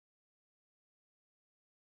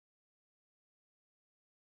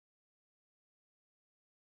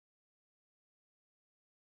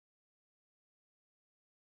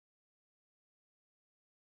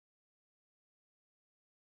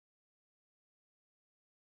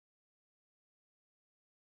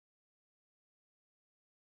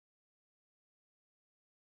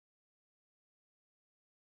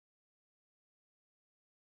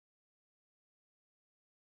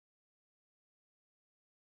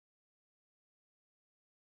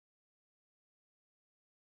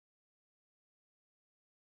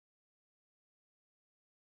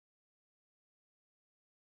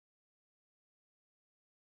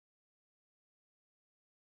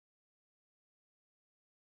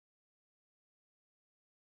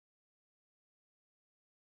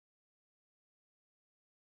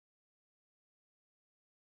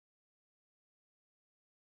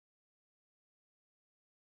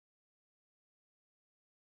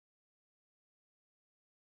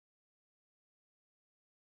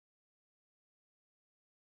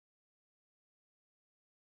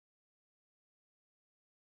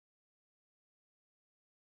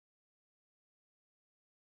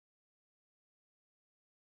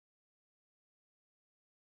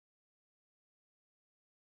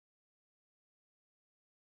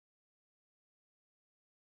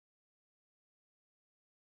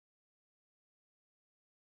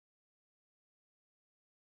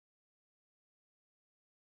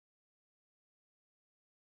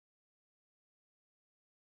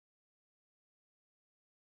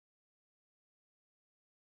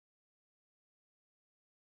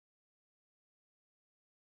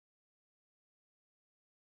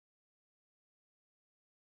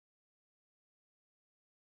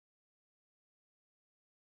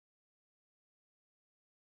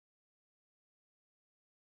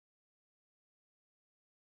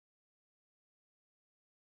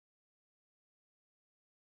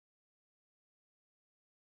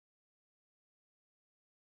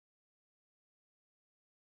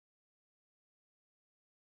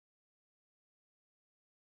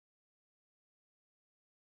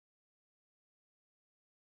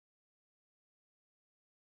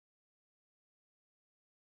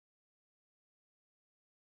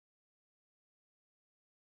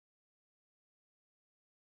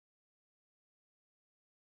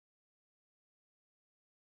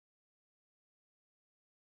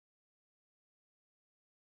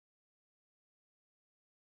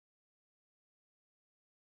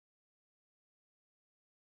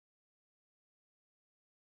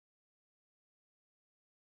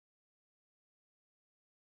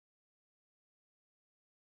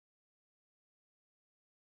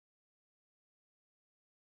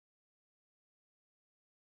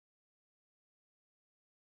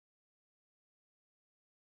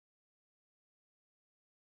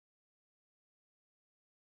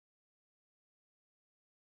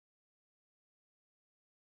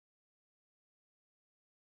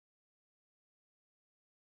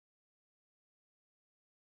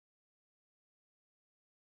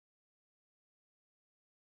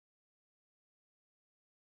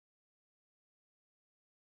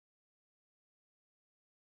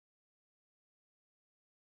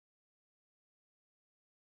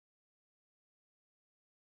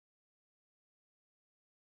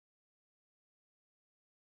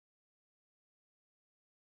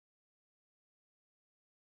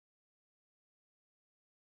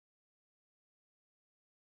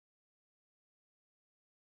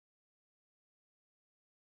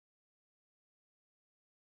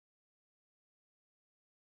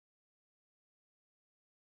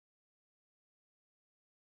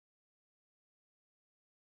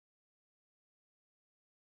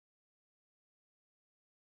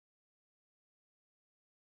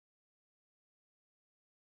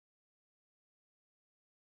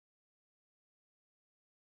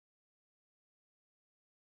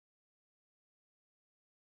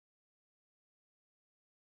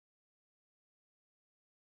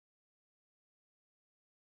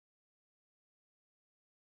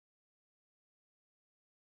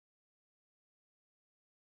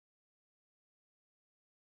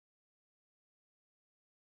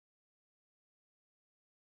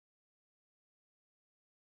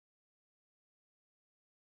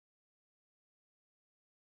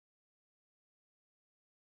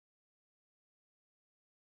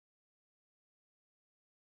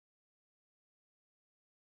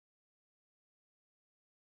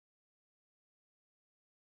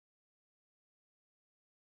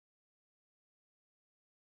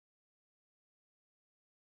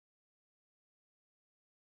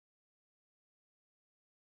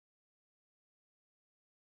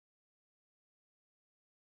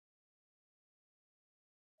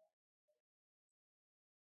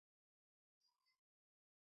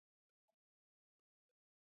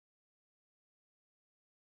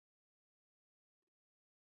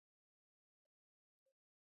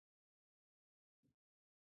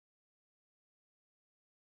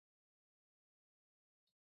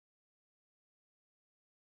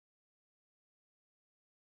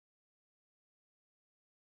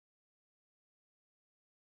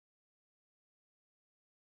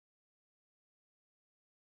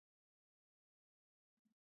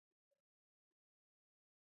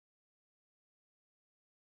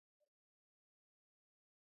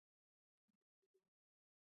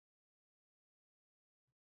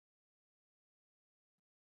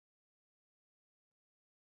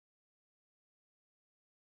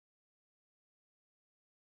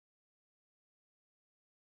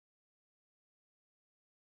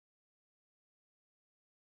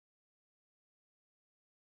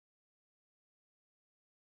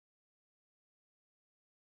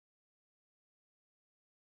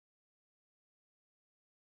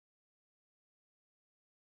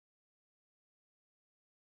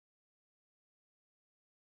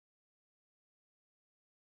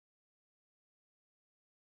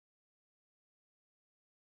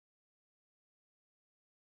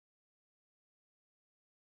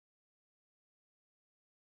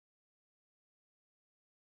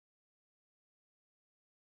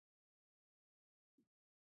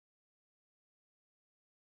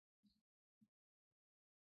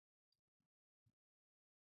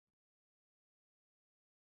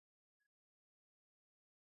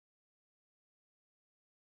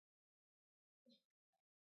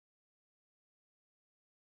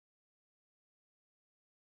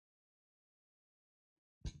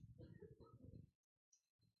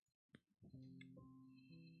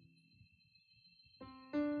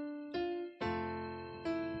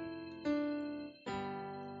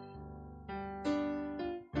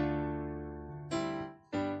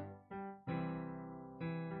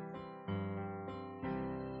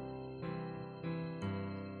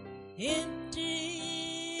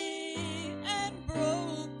empty and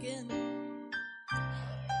broken,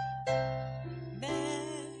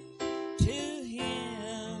 back to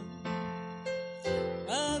Him,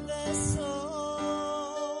 a vessel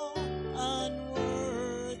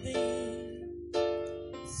unworthy,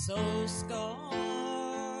 so scarred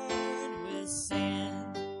with sin.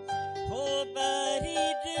 Oh, but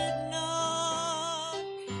He did not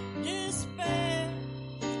despair.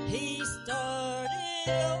 He started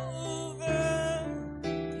over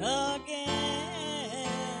again.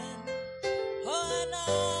 And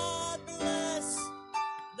I bless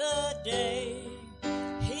the day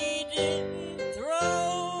He didn't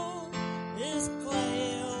throw His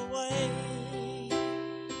clay away.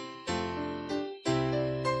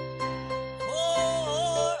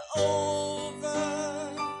 For over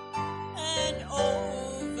and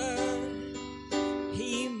over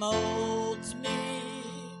He molds me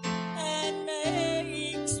and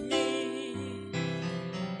makes me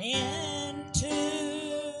into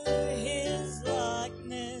His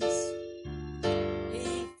likeness.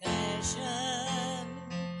 He fashioned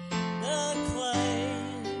the clay,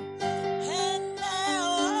 and now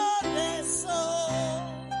a vessel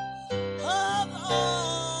of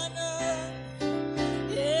honor.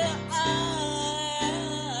 Here I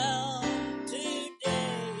am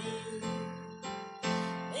today.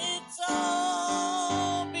 It's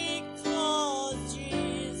all because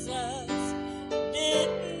Jesus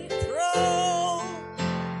didn't throw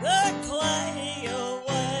the clay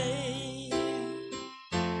away.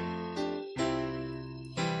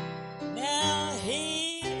 Now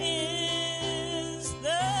He is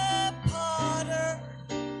the potter,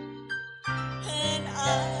 and I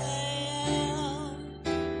am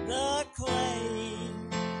the clay.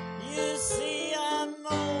 You see, I'm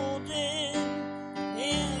molded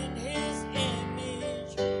in His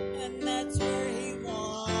image, and that's where He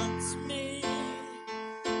wants me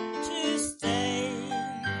to stay.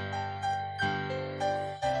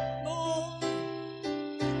 Born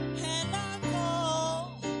and I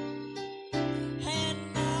fall, and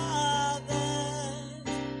my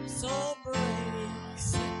vessel breaks.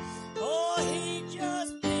 Oh, He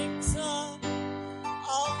just picks up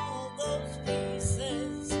all those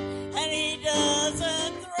pieces, and He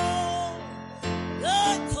doesn't throw the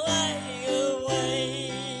clay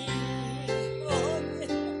away.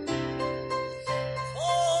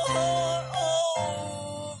 Oh,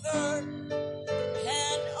 over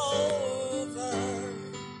and over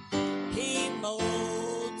He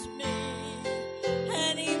molds me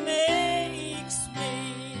and He makes me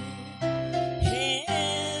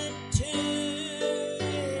into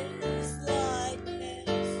His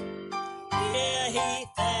likeness. Yeah, He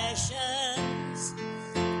fashions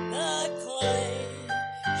the clay,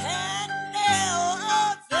 and now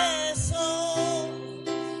a vessel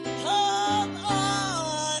of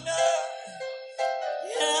honor.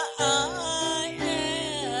 Yeah, I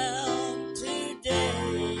am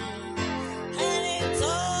today, and it's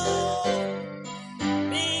all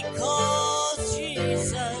because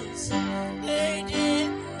Jesus, He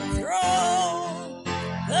didn't throw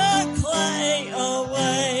the clay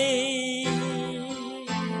away.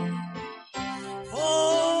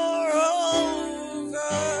 For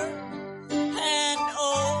over and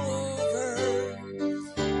over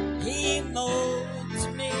He molds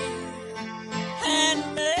me and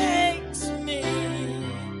makes me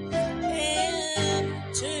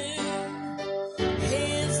into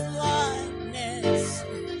His likeness.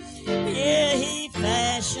 Yeah, He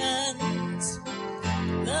fashions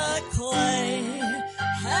the clay,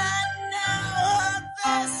 and now a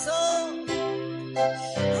vessel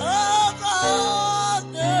of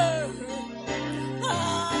honor I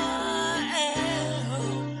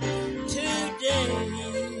am today.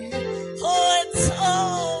 Oh, it's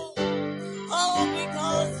all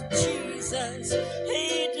because Jesus, He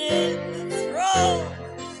didn't throw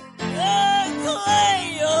the clay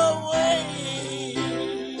away.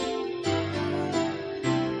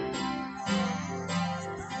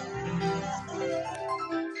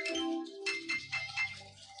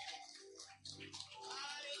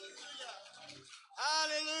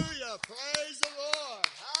 Hallelujah. Praise the Lord.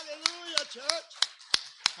 Hallelujah, church.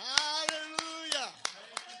 Hallelujah.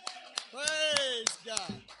 Praise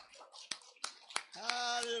God.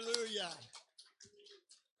 Hallelujah.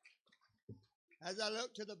 As I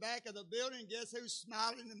look to the back of the building, guess who's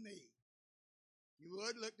smiling to me? You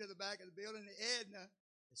would look to the back of the building, Edna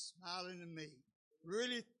is smiling to me.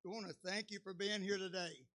 Really want to thank you for being here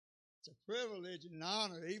today. It's a privilege and an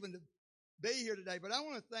honor even to be here today. But I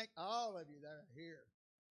want to thank all of you that are here.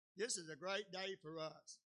 This is a great day for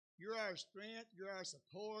us. You're our strength. You're our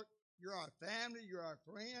support. You're our family. You're our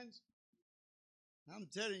friends. I'm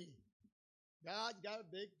telling you, God got a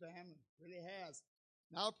big family. Really has.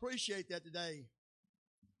 And I appreciate that today.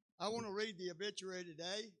 I want to read the obituary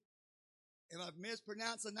today. If I've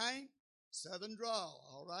mispronounced the name, Southern Drawl,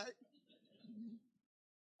 all right?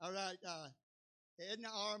 All right. Edna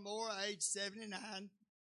R. Moore, age 79,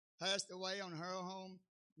 passed away on her home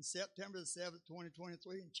on September the 7th,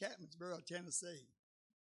 2023 in Chapmansboro, Tennessee.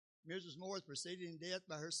 Mrs. Moore was preceded in death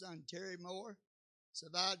by her son, Terry Moore,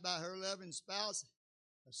 survived by her loving spouse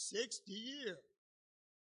of 60 years.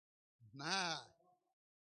 My.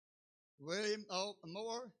 William O.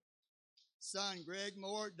 Moore, son Greg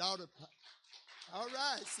Moore, daughter. All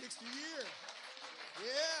right, 60 years.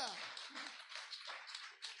 Yeah.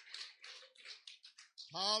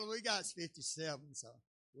 Paula, we got 57, so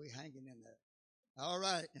we hanging in there. All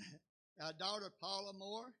right. Our daughter, Paula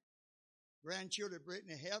Moore. Grandchildren,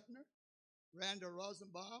 Brittany Hefner, Randall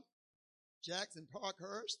Rosenbaum, Jackson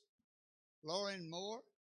Parkhurst, Lauren Moore.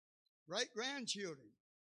 Great-grandchildren,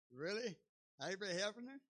 really? Avery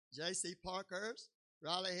Hefner, J.C. Parkhurst,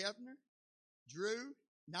 Riley Hefner, Drew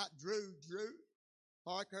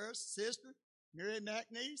Parkhurst, sister, Mary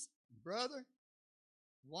McNeese, brother,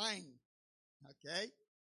 Wayne, okay?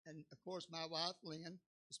 And, of course, my wife, Lynn,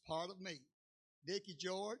 is part of me. Vicki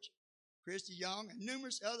George, Christy Young, and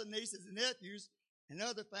numerous other nieces and nephews and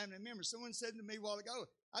other family members. Someone said to me a while ago,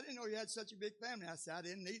 I didn't know you had such a big family. I said, I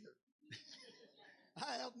didn't either.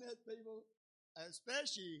 I have met people,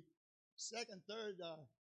 especially second, third,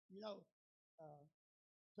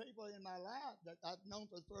 people in my life that I've known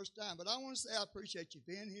for the first time. But I want to say I appreciate you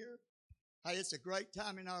being here. Hey, it's a great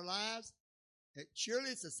time in our lives.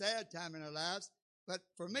 Surely it's a sad time in our lives. But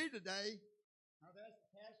for me today, I've asked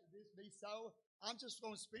the pastor this be so. I'm just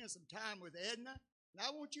going to spend some time with Edna, and I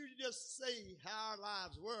want you to just see how our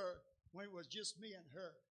lives were when it was just me and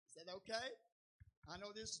her. Is that okay? I know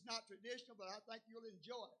this is not traditional, but I think you'll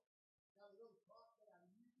enjoy it. Got a little clock that I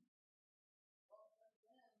use.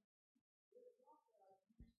 This clock that I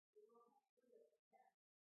use is on my tree at the cabin.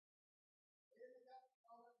 Edna got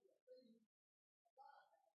all up to the feet.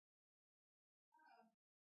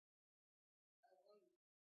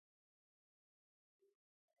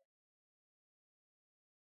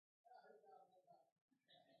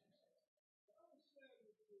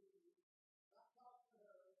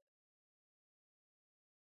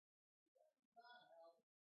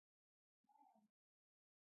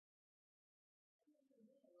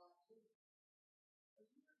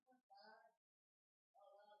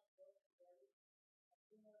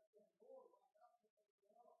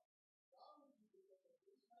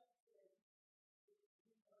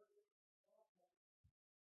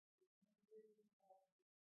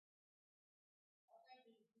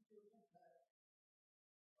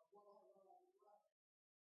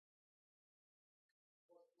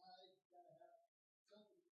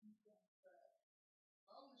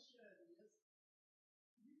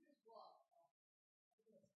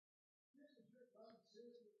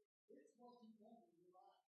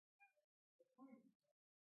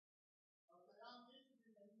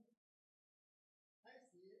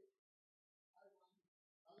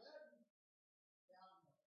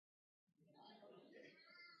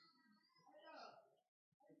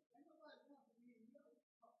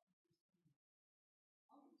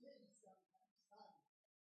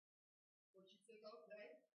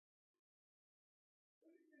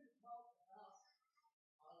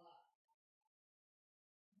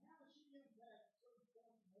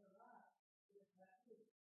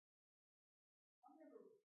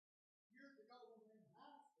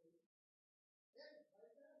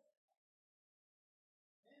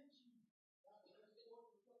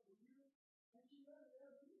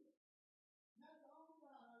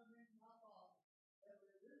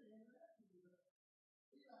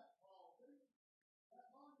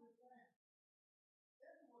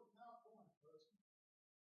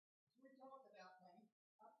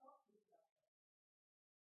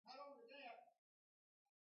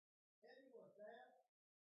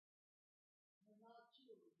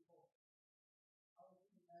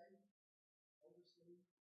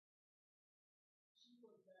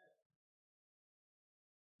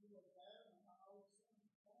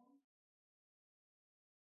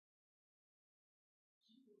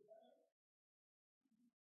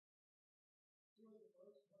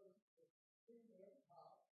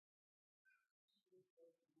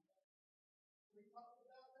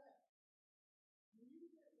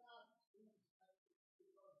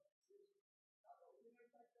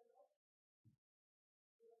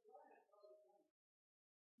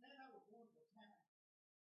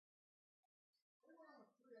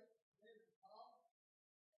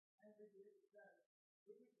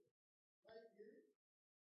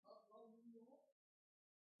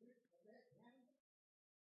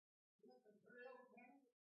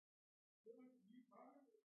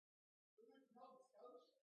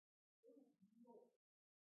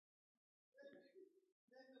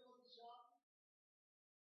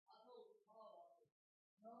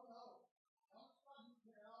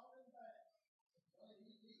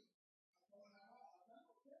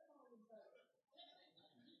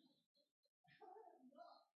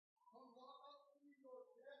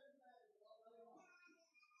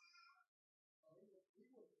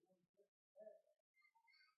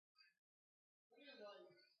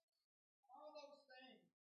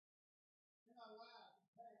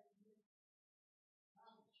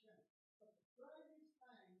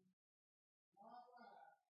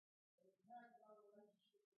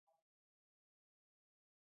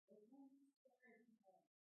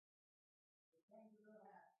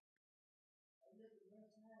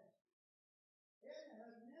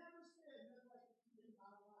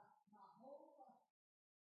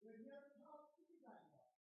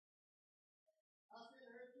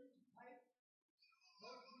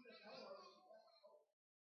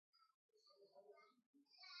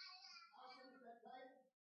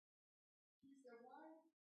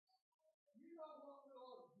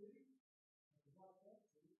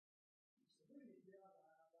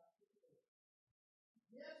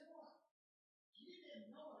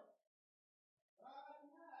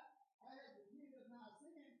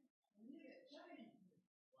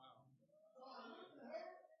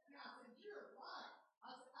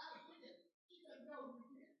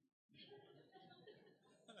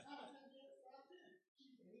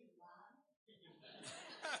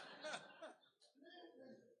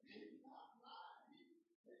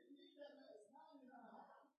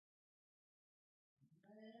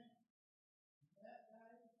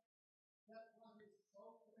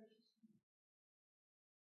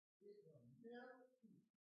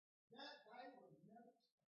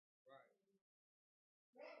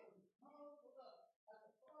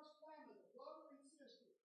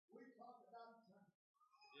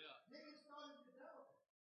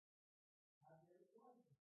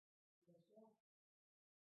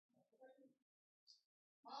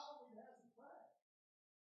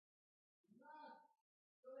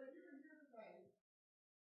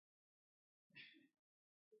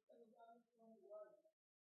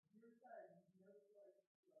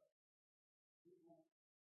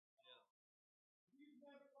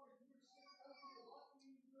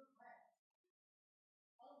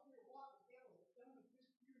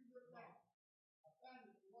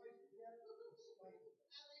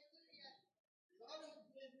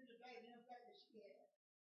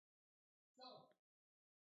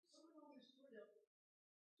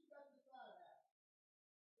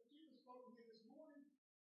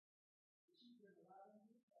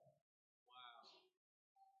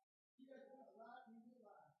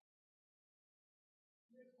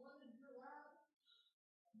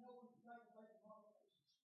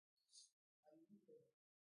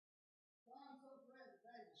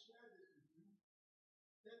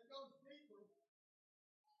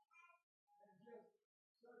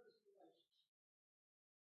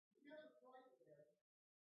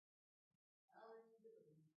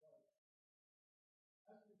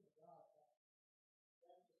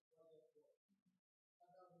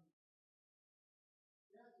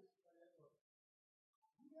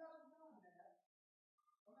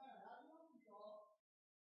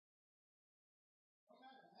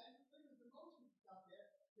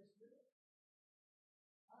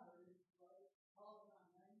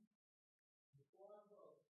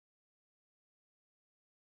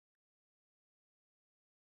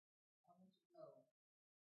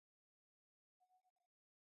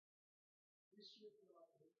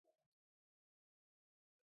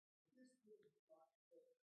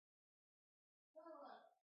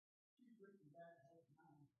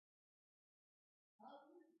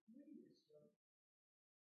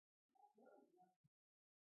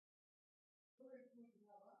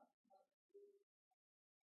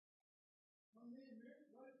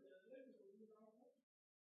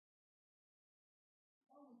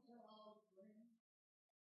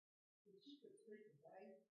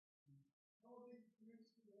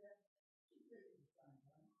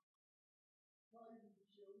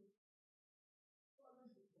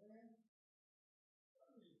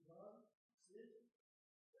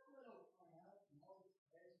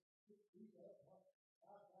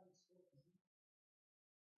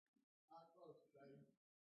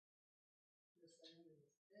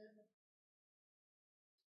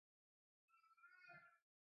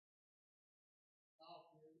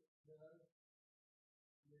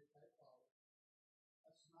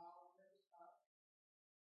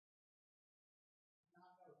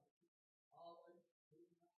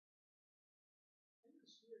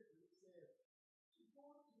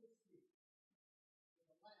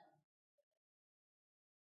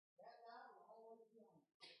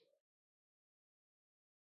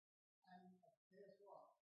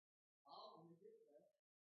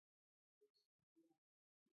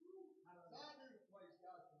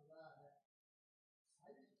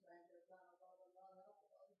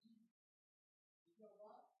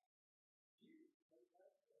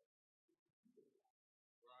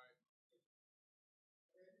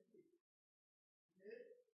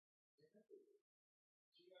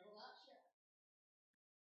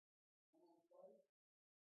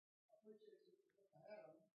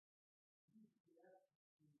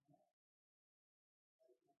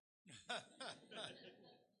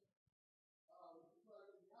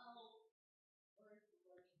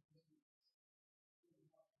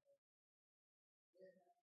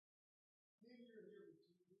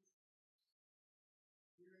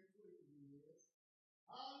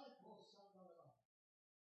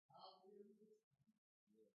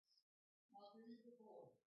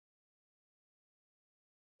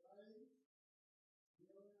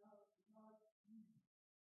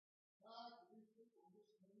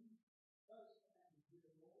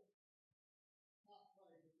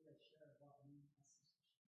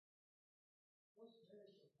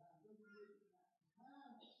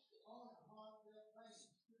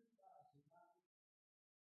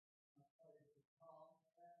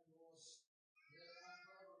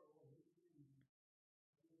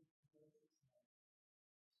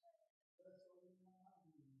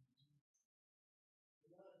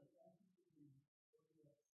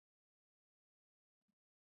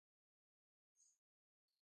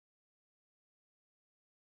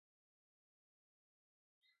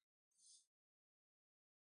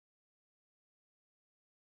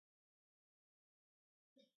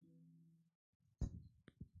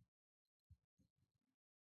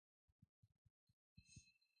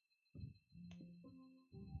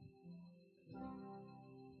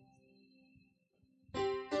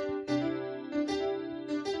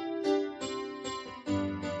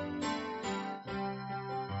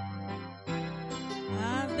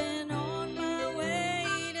 I've been on my way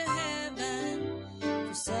to heaven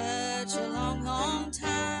for such a long, long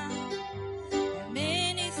time. And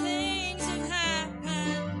many things have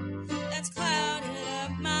happened that's clouded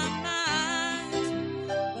up my mind.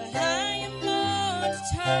 But I am more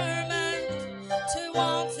determined to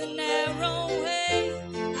walk the narrow way.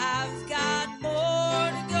 I've got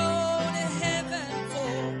more to go to heaven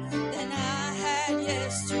for than I had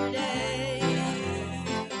yesterday.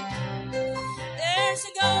 There's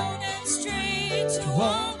a golden street to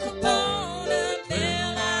walk upon, a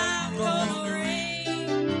bell I'm gonna ring,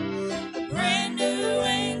 a brand new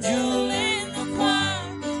angel in the choir,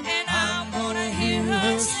 and I'm gonna hear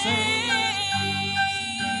her sing.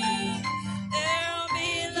 There'll be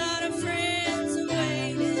a lot of friends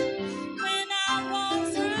waiting when I walk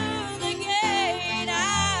through the gate.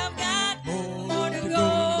 I've got more to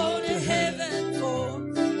go to heaven for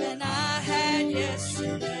than I had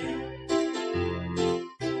yesterday.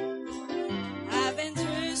 I've been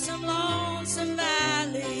through some lonesome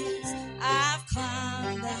valleys. I've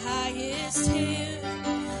climbed the highest hill.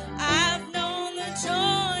 I've known the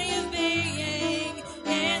joy of being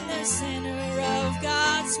in the center of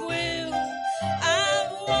God's will.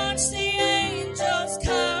 I've watched the angels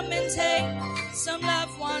come and take some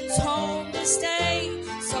loved ones home to stay.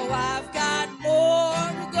 So I've got more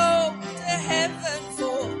to go to heaven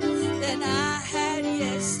for than I had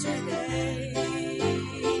yesterday.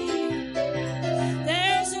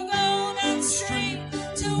 There's a golden street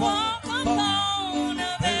to walk upon,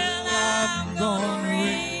 a bell I'm gonna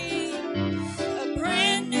ring, a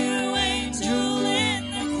brand new angel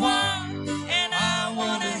in the choir, and I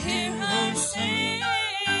wanna hear her sing.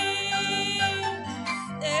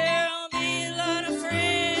 There'll be a lot of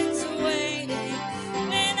friends waiting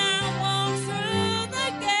when I walk through the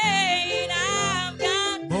gate. I've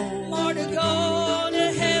got more to go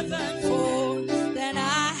to heaven for than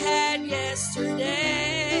I had yesterday.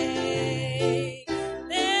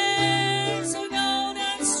 There's a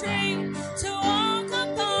golden street to walk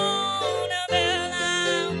upon, a bell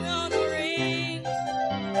I'm gonna ring,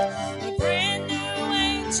 a brand new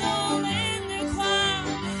angel in the choir,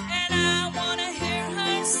 and I wanna hear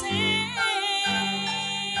her sing.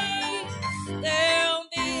 There'll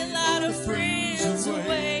be a lot of friends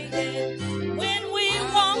waiting when we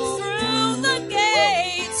walk through the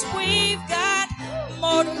gates. We've got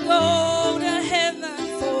more to go to heaven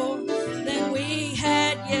for than we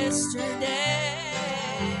had yesterday.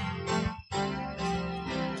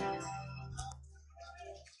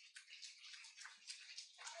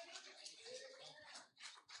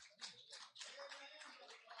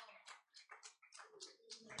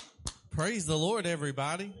 Praise the Lord,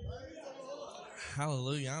 everybody.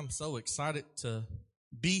 Hallelujah. I'm so excited to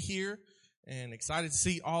be here and excited to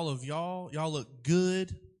see all of y'all. Y'all look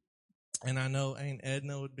good. And I know Aunt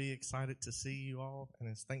Edna would be excited to see you all and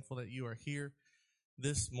is thankful that you are here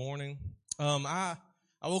this morning. I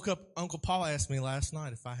woke up, Uncle Paul asked me last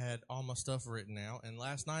night if I had all my stuff written out. And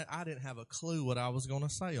last night I didn't have a clue what I was going to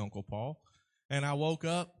say, Uncle Paul. And I woke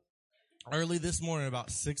up early this morning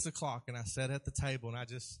about 6 o'clock and I sat at the table and I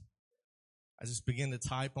just began to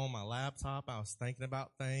type on my laptop. I was thinking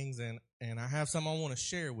about things, and I have something I want to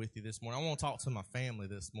share with you this morning. I want to talk to my family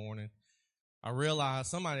this morning. I realized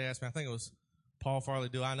somebody asked me, I think it was Paul Farley,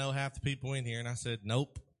 do I know half the people in here? And I said,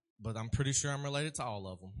 nope, but I'm pretty sure I'm related to all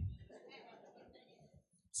of them.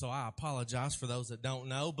 So I apologize for those that don't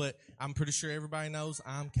know, but I'm pretty sure everybody knows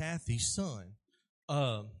I'm Kathy's son.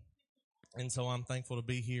 And so I'm thankful to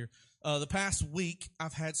be here. The past week,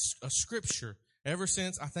 I've had a scripture ever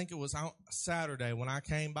since, I think it was Saturday when I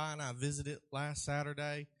came by and I visited last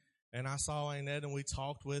Saturday and I saw Aunt Ed and we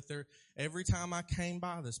talked with her. Every time I came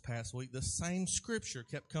by this past week, the same scripture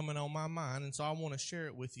kept coming on my mind. And so I want to share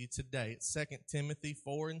it with you today. It's 2 Timothy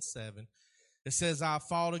 4:7. It says, I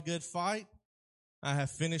fought a good fight. I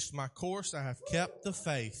have finished my course. I have kept the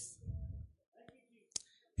faith.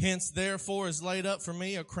 Hence, therefore, is laid up for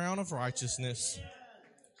me a crown of righteousness,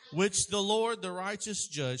 which the Lord, the righteous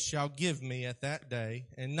judge, shall give me at that day,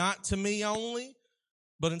 and not to me only,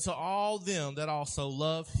 but unto all them that also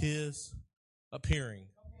love his appearing.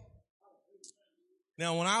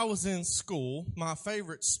 Now, when I was in school, my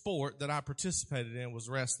favorite sport that I participated in was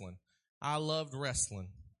wrestling. I loved wrestling.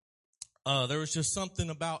 There was just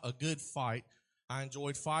something about a good fight. I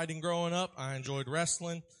enjoyed fighting growing up. I enjoyed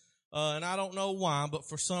wrestling. And I don't know why, but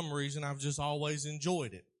for some reason, I've just always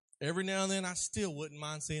enjoyed it. Every now and then, I still wouldn't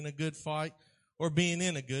mind seeing a good fight or being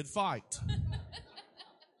in a good fight.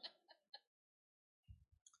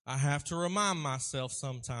 I have to remind myself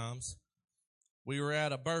sometimes. We were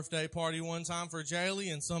at a birthday party one time for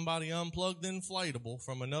Jaylee, and somebody unplugged the inflatable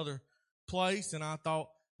from another place, and I thought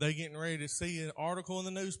they getting ready to see an article in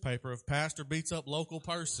the newspaper of pastor beats up local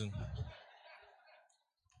person.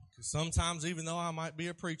 Sometimes, even though I might be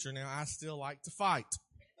a preacher now, I still like to fight.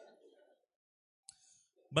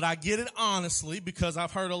 But I get it honestly because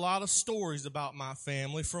I've heard a lot of stories about my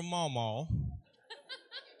family from Mama.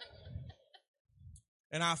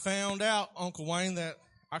 And I found out, Uncle Wayne, that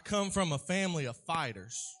I come from a family of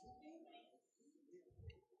fighters.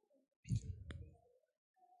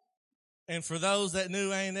 And for those that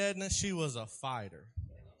knew Aunt Edna, she was a fighter.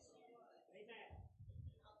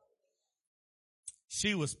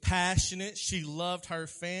 She was passionate. She loved her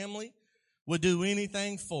family, would do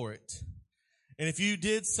anything for it. And if you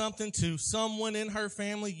did something to someone in her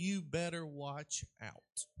family, you better watch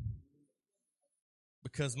out.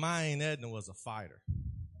 Because my Aunt Edna was a fighter.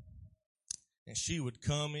 And she would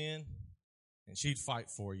come in and she'd fight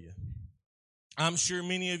for you. I'm sure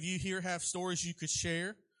many of you here have stories you could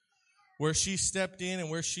share where she stepped in and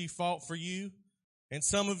where she fought for you. And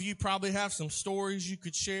some of you probably have some stories you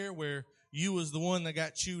could share where you was the one that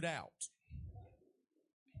got chewed out.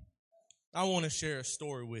 I want to share a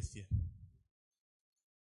story with you.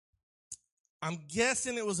 I'm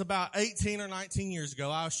guessing it was about 18 or 19 years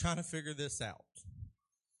ago. I was trying to figure this out.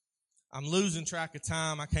 I'm losing track of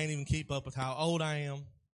time. I can't even keep up with how old I am.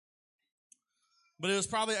 But it was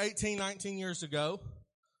probably 18, 19 years ago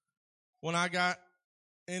when I got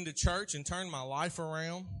into church and turned my life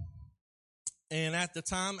around. And at the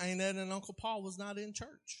time, Aunt Ed and Uncle Paul was not in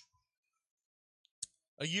church.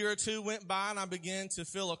 A year or two went by and I began to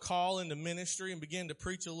feel a call into ministry and began to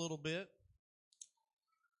preach a little bit.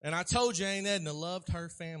 And I told you Aunt Edna loved her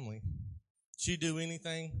family. She'd do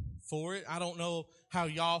anything for it. I don't know how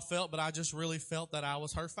y'all felt, but I just really felt that I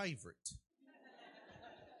was her favorite.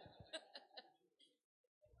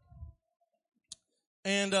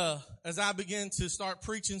 And as I began to start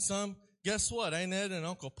preaching some, guess what? Aunt Ed and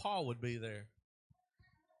Uncle Paul would be there.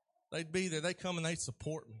 They'd be there. They'd come and they'd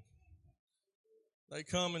support me. They'd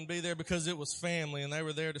come and be there because it was family and they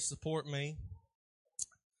were there to support me.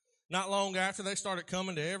 Not long after, they started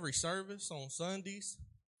coming to every service on Sundays.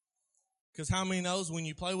 Because how many knows when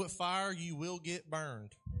you play with fire, you will get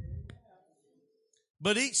burned.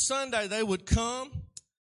 But each Sunday they would come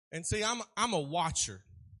and see, I'm a watcher.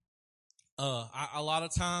 A lot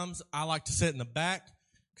of times I like to sit in the back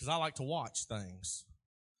because I like to watch things.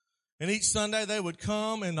 And each Sunday they would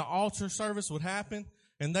come and the altar service would happen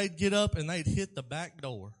and they'd get up and they'd hit the back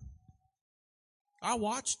door. I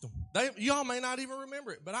watched them. Y'all may not even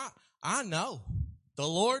remember it, but I know. The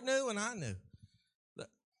Lord knew and I knew.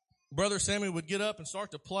 Brother Sammy would get up and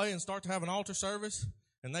start to play and start to have an altar service,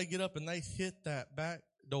 and they'd get up and they'd hit that back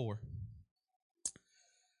door.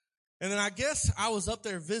 And then I guess I was up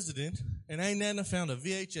there visiting, and Aunt Edna found a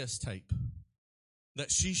VHS tape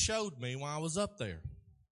that she showed me while I was up there.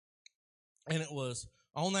 And it was,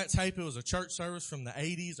 on that tape, it was a church service from the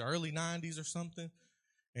 80s or early 90s or something.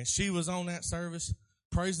 And she was on that service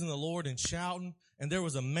praising the Lord and shouting. And there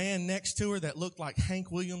was a man next to her that looked like Hank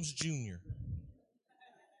Williams Jr.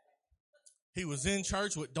 He was in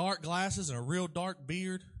church with dark glasses and a real dark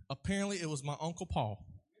beard. Apparently, it was my Uncle Paul.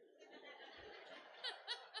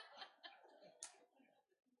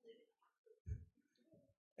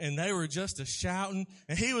 and they were just a shouting,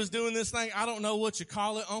 and he was doing this thing. I don't know what you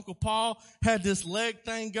call it. Uncle Paul had this leg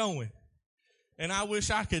thing going, and I wish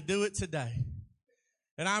I could do it today.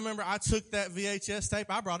 And I remember I took that VHS tape,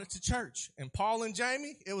 I brought it to church, and Paul and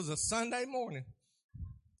Jamie, it was a Sunday morning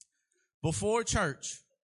before church.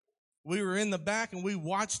 We were in the back and we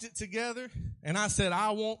watched it together, and I said,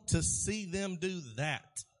 I want to see them do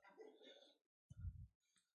that.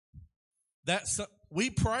 We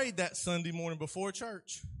prayed that Sunday morning before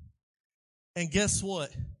church. And guess what?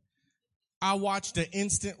 I watched an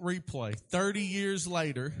instant replay 30 years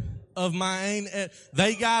later of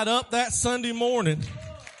they got up that Sunday morning,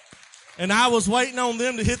 and I was waiting on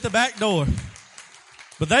them to hit the back door.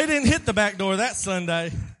 But they didn't hit the back door that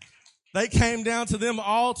Sunday. They came down to them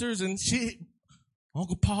altars, and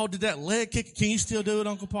Uncle Paul did that leg kick. Can you still do it,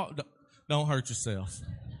 Uncle Paul? Don't hurt yourself.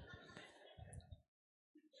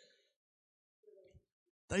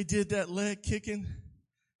 They did that leg kicking.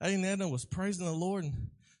 Aunt Edna was praising the Lord and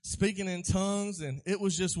speaking in tongues, and it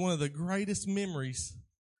was just one of the greatest memories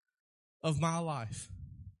of my life.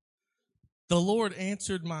 The Lord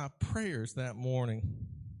answered my prayers that morning.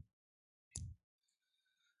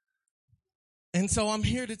 And so I'm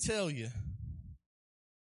here to tell you,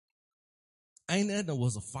 Aunt Edna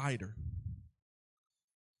was a fighter.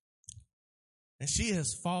 And she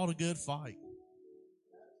has fought a good fight.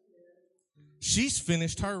 She's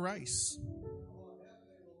finished her race.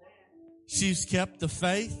 She's kept the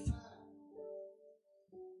faith.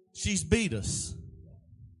 She's beat us.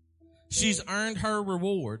 She's earned her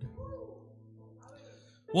reward.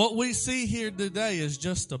 What we see here today is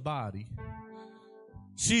just a body.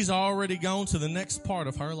 She's already gone to the next part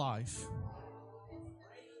of her life.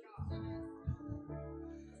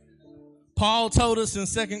 Paul told us in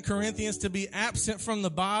 2 Corinthians to be absent from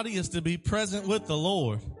the body is to be present with the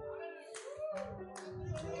Lord.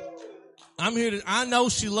 I know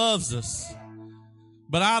she loves us,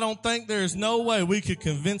 but I don't think there's no way we could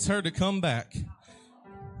convince her to come back.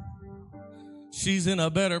 She's in a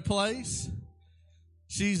better place.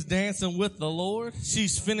 She's dancing with the Lord.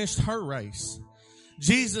 She's finished her race.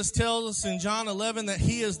 Jesus tells us in John 11 that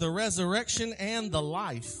he is the resurrection and the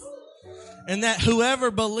life, and that whoever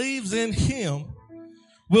believes in him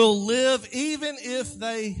will live even if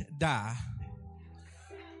they die.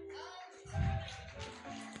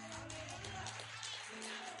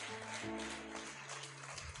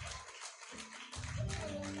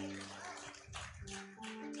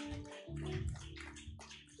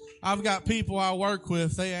 I've got people I work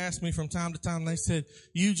with, they ask me from time to time, they said,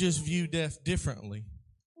 you just view death differently.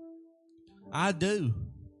 I do.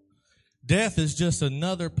 Death is just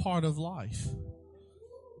another part of life.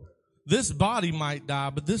 This body might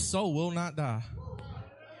die, but this soul will not die.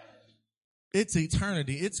 It's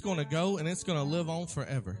eternity. It's going to go and it's going to live on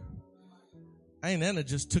forever. Aunt Anna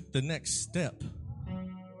just took the next step.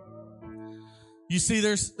 You see,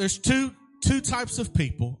 there's two types of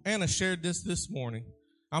people. Anna shared this morning.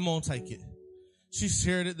 I'm going to take it. She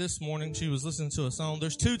shared it this morning. She was listening to a song.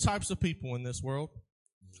 There's two types of people in this world.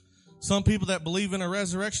 Some people that believe in a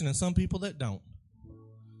resurrection and some people that don't.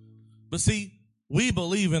 But see, we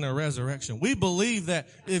believe in a resurrection. We believe that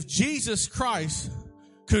if Jesus Christ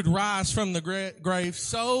could rise from the grave,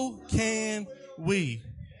 so can we.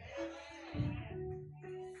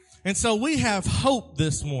 And so we have hope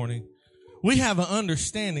this morning. We have an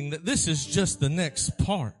understanding that this is just the next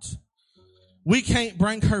part. We can't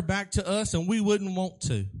bring her back to us, and we wouldn't want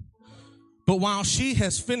to. But while she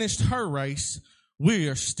has finished her race, we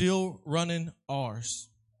are still running ours.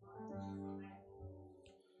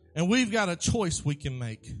 And we've got a choice we can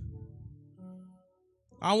make.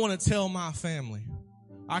 I want to tell my family,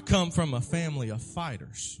 I come from a family of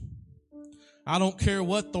fighters. I don't care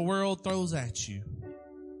what the world throws at you.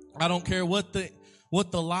 I don't care what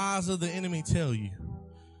the lies of the enemy tell you.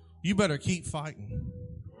 You better keep fighting.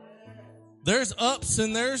 There's ups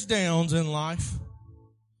and there's downs in life.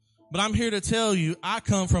 But I'm here to tell you, I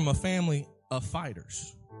come from a family of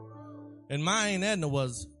fighters. And my Aunt Edna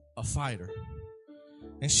was a fighter.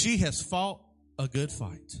 And she has fought a good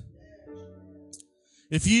fight.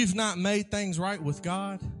 If you've not made things right with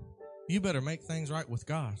God, you better make things right with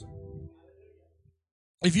God.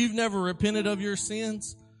 If you've never repented of your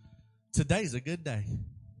sins, today's a good day.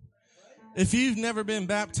 If you've never been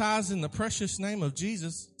baptized in the precious name of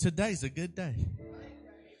Jesus, today's a good day.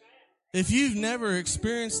 If you've never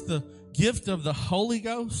experienced the gift of the Holy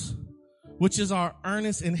Ghost, which is our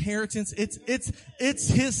earnest inheritance, it's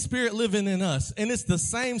His Spirit living in us. And it's the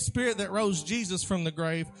same Spirit that rose Jesus from the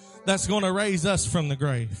grave that's going to raise us from the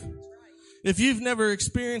grave. If you've never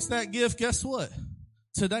experienced that gift, guess what?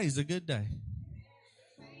 Today's a good day.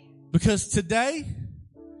 Because today,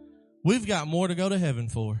 We've got more to go to heaven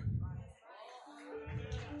for.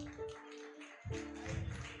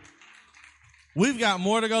 We've got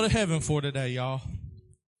more to go to heaven for today, y'all.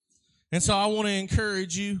 And so I want to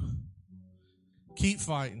encourage you, keep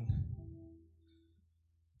fighting.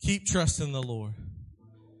 Keep trusting the Lord.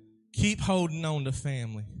 Keep holding on to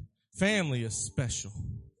family. Family is special.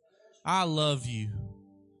 I love you.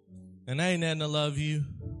 And ain't Edna love you.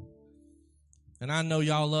 And I know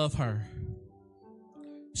y'all love her.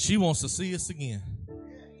 She wants to see us again.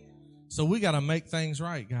 So we got to make things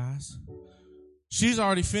right, guys. She's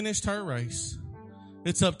already finished her race.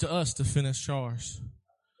 It's up to us to finish ours.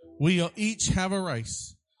 We each have a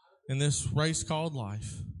race in this race called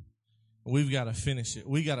life. We've got to finish it.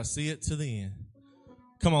 We got to see it to the end.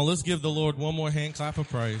 Come on, let's give the Lord one more hand clap of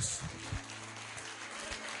praise.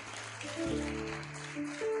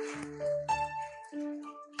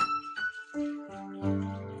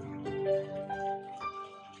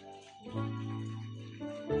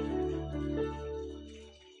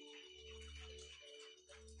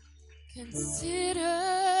 Consider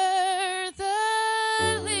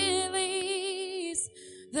the lilies,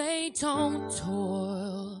 they don't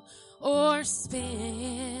toil or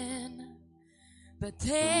spin, but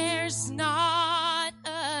there's not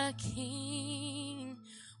a king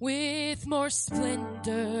with more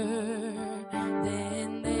splendor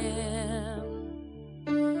than them.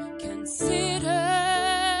 Consider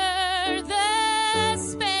the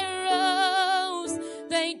sparrows,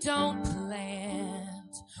 they don't plant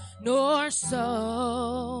nor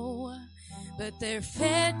sow, but they're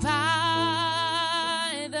fed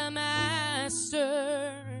by the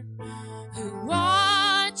Master who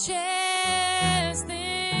watches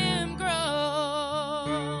them grow.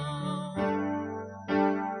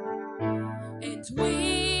 And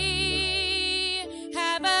we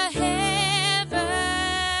have a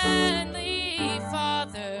heavenly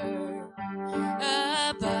Father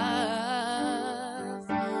above,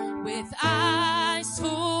 with eyes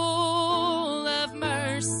full of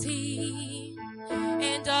mercy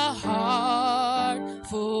and a heart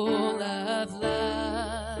full of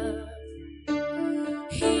love.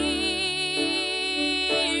 He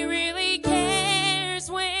really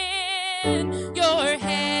cares when your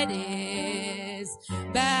head is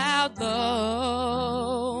bowed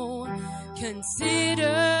low. Consider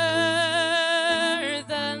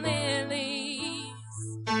the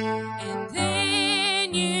lilies, and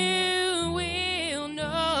then you will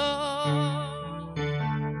know.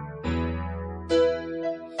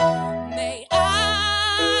 May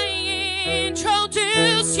I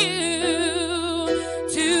introduce you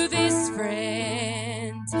to this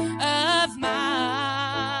friend of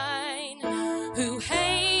mine who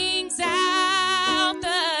hangs out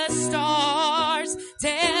the stars,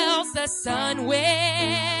 tells the sun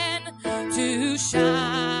when to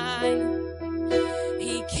shine.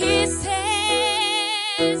 He kisses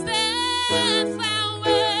the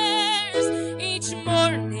flowers each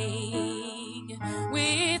morning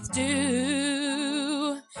with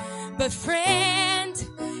dew. But friend,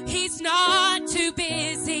 he's not too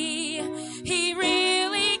busy. He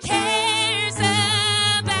really cares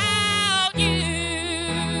about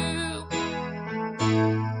you.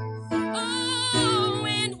 Oh,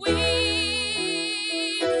 and we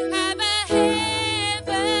have a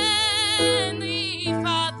heavenly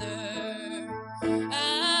Father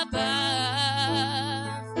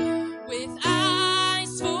above, with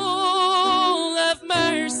eyes full of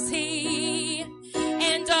mercy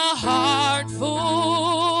and a heart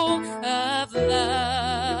full of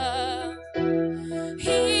love.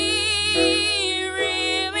 He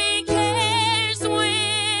really cares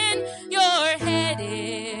when your head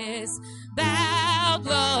is bowed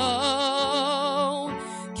low.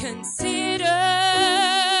 Consider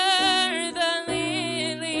the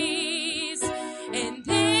lilies, and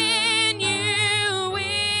then you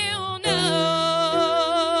will know.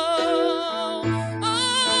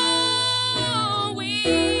 Oh, we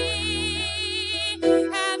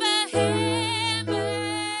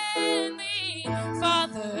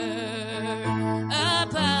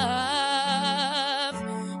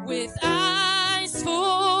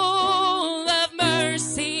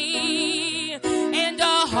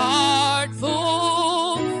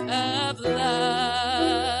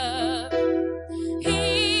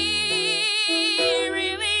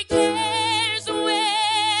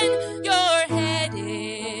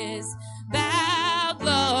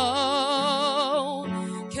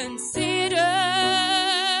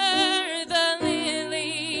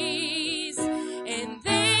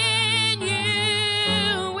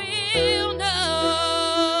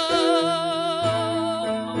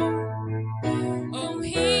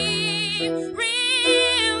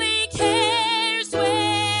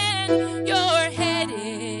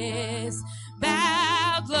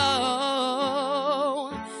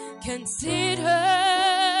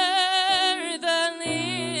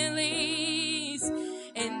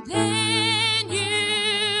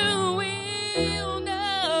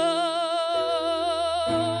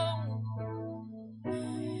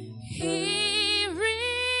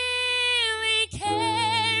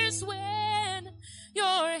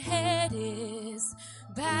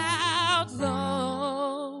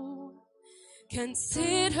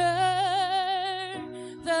Consider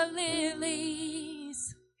the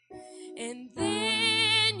lilies, and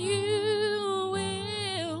then you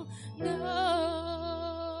will know.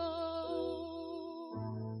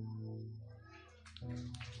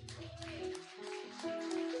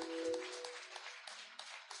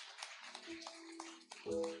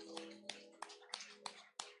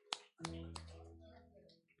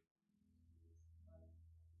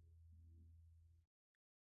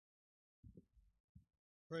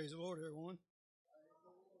 Praise the Lord, everyone.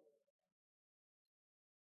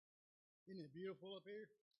 Isn't it beautiful up here?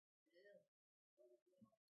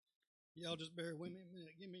 Y'all just bear with me a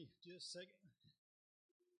minute. Give me just a second.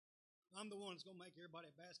 I'm the one that's going to make everybody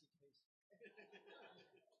a basket case.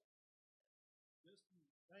 Just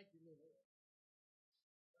thank you, Lord.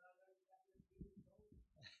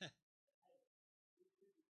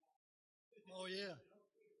 Oh, yeah.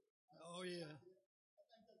 Oh, yeah.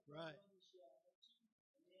 Right.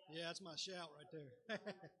 Yeah, that's my shout right there.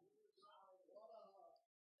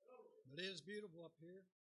 But it is beautiful up here.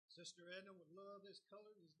 Sister Edna would love this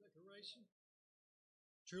color, this decoration.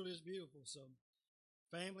 Truly is beautiful. So,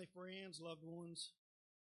 family, friends, loved ones,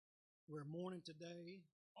 we're mourning today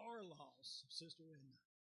our loss of Sister Edna.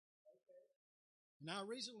 And I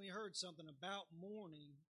recently heard something about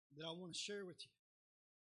mourning that I want to share with you.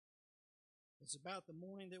 It's about the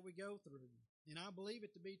mourning that we go through. And I believe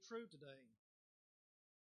it to be true today.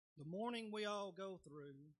 The mourning we all go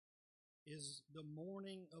through is the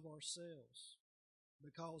mourning of ourselves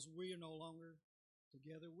because we are no longer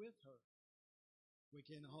together with her. We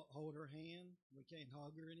can't hold her hand. We can't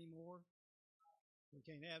hug her anymore. We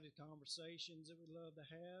can't have the conversations that we love to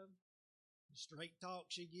have, the straight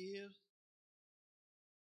talk she gives.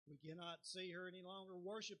 We cannot see her any longer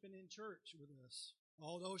worshiping in church with us.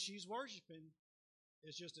 Although she's worshiping,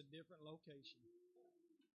 it's just a different location.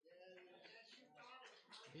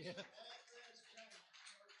 Yeah.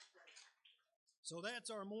 So that's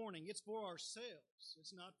our mourning. It's for ourselves.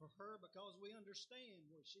 It's not for her because we understand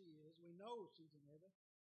where she is. We know she's in heaven.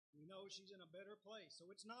 We know she's in a better place. So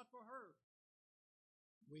it's not for her.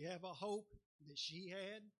 We have a hope that she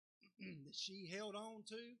had, that she held on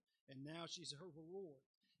to, and now she's her reward.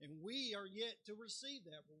 And we are yet to receive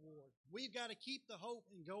that reward. We've got to keep the hope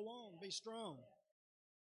and go on, be strong.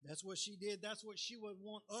 That's what she did. That's what she would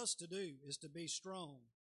want us to do, is to be strong.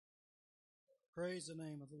 Praise the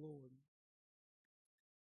name of the Lord.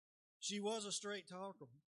 She was a straight talker,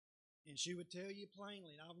 and she would tell you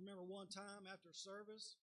plainly. And I remember one time after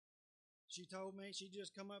service, she told me, she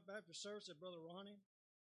just come up after service and said, Brother Ronnie,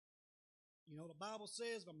 you know, the Bible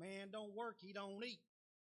says if a man don't work, he don't eat.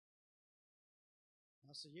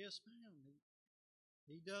 I said, yes, ma'am.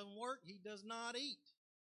 He doesn't work, he does not eat.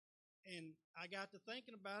 And I got to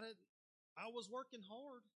thinking about it. I was working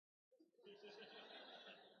hard.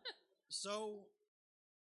 So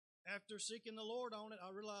after seeking the Lord on it,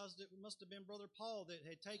 I realized it must have been Brother Paul that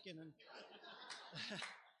had taken and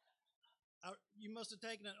you must have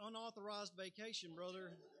taken an unauthorized vacation,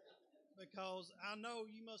 brother, because I know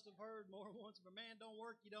you must have heard more than once, if a man don't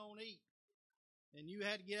work, you don't eat. And you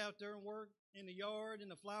had to get out there and work in the yard, in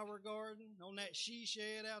the flower garden, on that she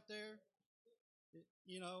shed out there,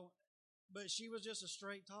 you know. But she was just a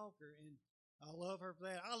straight talker, and I love her for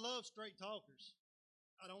that. I love straight talkers.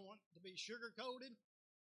 I don't want to be sugar-coated,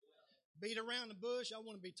 beat around the bush. I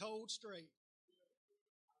want to be told straight.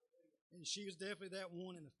 And she was definitely that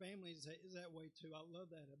one, and the family is that way too. I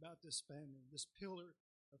love that about this family, this pillar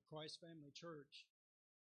of Christ Family Church.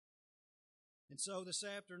 And so this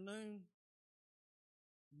afternoon,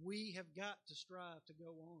 we have got to strive to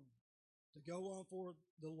go on for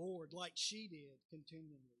the Lord like she did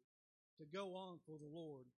continually, to go on for the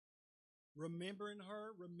Lord. Remembering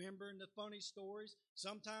her, remembering the funny stories.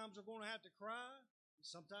 Sometimes we're going to have to cry.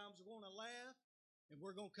 Sometimes we're going to laugh. And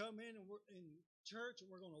we're going to come in church and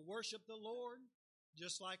we're going to worship the Lord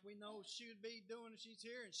just like we know she would be doing if she's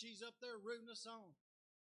here and she's up there rooting us on.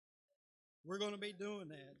 We're going to be doing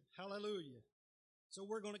that. Hallelujah. So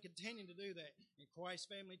we're going to continue to do that. And Christ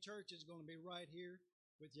Family Church is going to be right here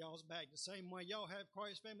with y'all's back. The same way y'all have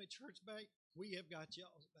Christ Family Church back, we have got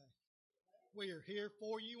y'all's back. We are here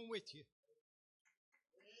for you and with you.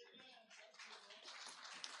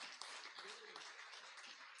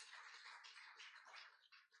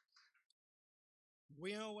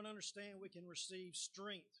 We know and understand we can receive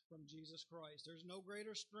strength from Jesus Christ. There's no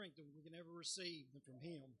greater strength that we can ever receive than from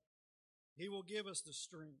Him. He will give us the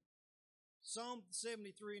strength. Psalm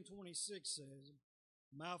 73 and 26 says,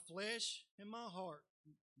 my flesh and my heart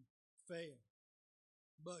fail,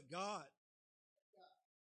 but God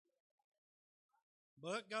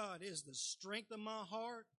is the strength of my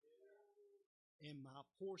heart and my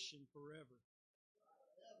portion forever.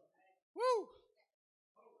 Woo!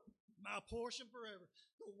 My portion forever.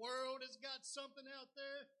 The world has got something out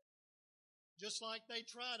there. Just like they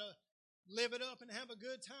try to live it up and have a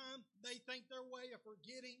good time, they think their way of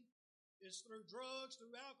forgetting is through drugs,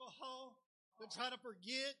 through alcohol, to try to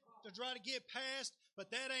forget, to try to get past,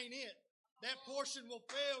 but that ain't it. That portion will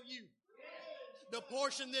fail you. The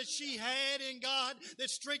portion that she had in God that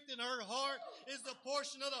strengthened her heart is the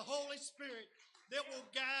portion of the Holy Spirit that will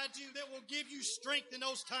guide you, that will give you strength in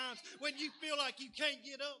those times when you feel like you can't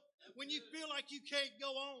get up, when you feel like you can't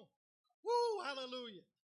go on. Woo, hallelujah.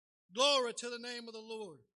 Glory to the name of the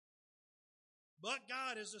Lord. But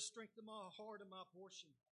God is the strength of my heart and my portion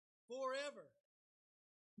forever.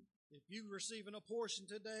 If you're receiving a portion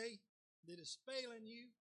today that is failing you,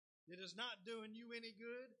 that is not doing you any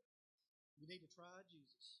good, you need to try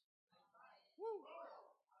Jesus. Woo.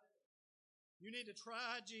 You need to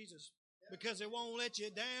try Jesus because it won't let you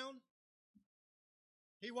down.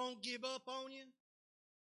 He won't give up on you.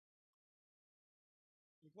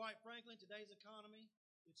 And quite frankly, in today's economy,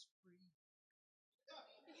 it's free.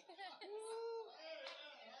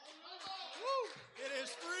 Woo. It is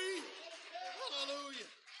free. Hallelujah.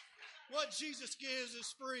 What Jesus gives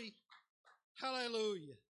is free.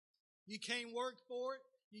 Hallelujah. You can't work for it.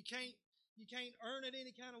 You can't earn it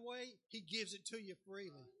any kind of way. He gives it to you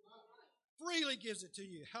freely. Freely gives it to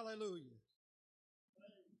you. Hallelujah.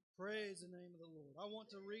 Praise the name of the Lord. I want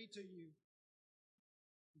to read to you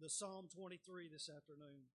the Psalm 23 this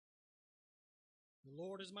afternoon. The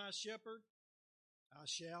Lord is my shepherd. I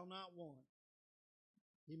shall not want.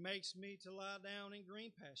 He makes me to lie down in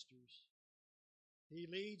green pastures. He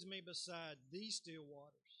leads me beside these still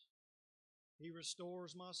waters. He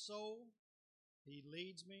restores my soul. He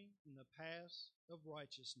leads me in the paths of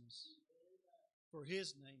righteousness for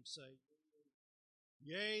His name's sake.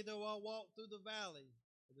 Yea, though I walk through the valley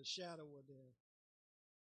of the shadow of death,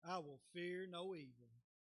 I will fear no evil,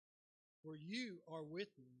 for you are with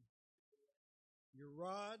me. Your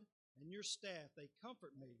rod and your staff, they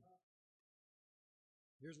comfort me.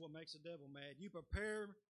 Here's what makes the devil mad. You prepare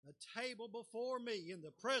a table before me in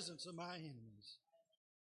the presence of my enemies.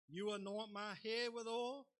 You anoint my head with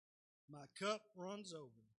oil. My cup runs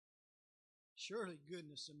over. Surely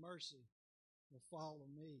goodness and mercy shall follow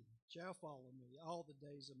me all the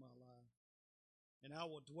days of my life. And I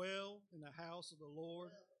will dwell in the house of the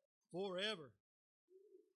Lord forever.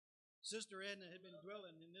 Sister Edna had been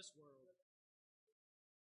dwelling in this world.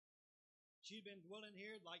 She'd been dwelling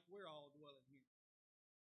here like we're all dwelling here.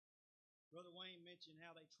 Brother Wayne mentioned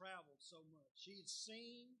how they traveled so much. She had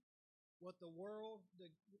seen what the world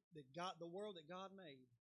that God made,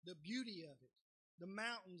 the beauty of it, the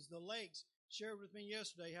mountains, the lakes. Shared with me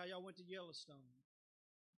yesterday how y'all went to Yellowstone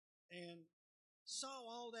and saw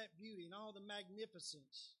all that beauty and all the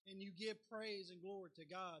magnificence, and you give praise and glory to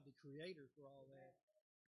God, the Creator, for all that.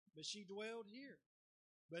 But she dwelled here.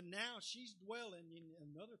 But now she's dwelling in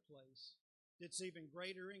another place that's even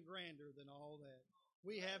greater and grander than all that.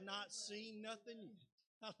 We have not seen nothing yet.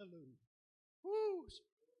 Hallelujah. Woo!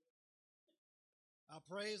 I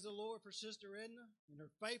praise the Lord for Sister Edna and her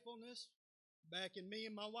faithfulness, backing me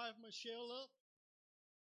and my wife Michelle up.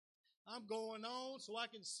 I'm going on so I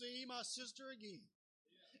can see my sister again.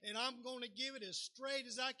 And I'm going to give it as straight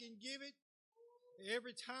as I can give it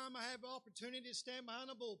every time I have the opportunity to stand behind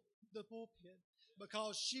the pulpit,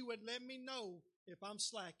 because she would let me know if I'm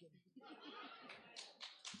slacking.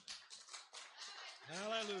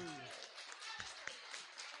 Hallelujah.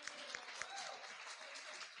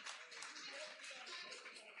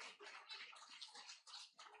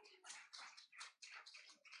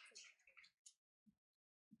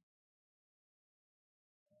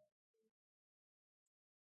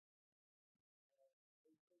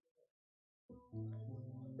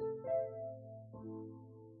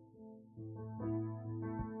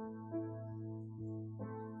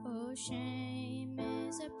 Oh, shame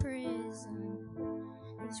is a prison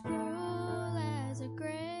as cruel as a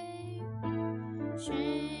grave.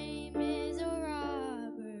 Shame is a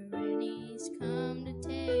robber, and he's come to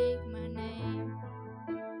take my name.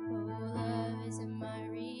 Oh, love is my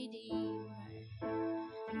redeemer,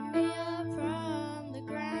 me up from the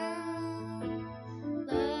ground.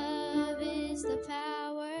 Love is the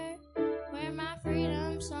power where my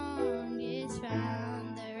freedom song is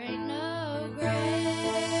found. There ain't no grave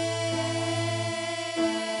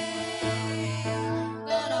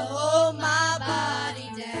gonna hold my body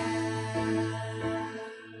down.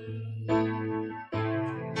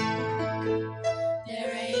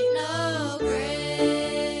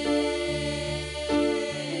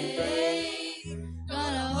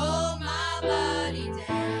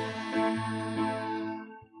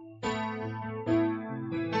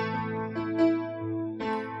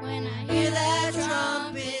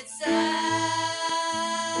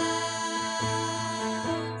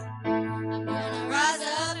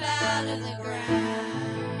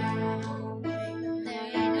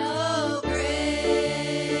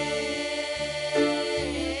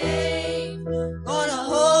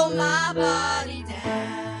 hold my body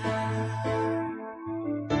down.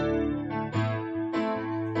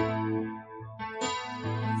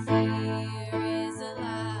 Fear is a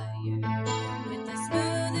liar with a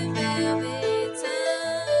smooth and velvet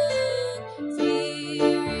tongue.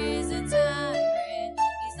 Fear is a tyrant,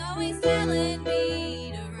 he's always telling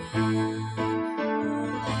me to run. Oh,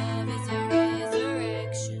 love is a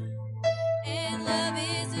resurrection, and love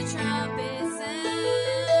is a trumpet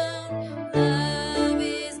sound. Love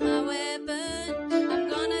is my weapon, I'm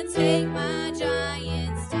gonna take my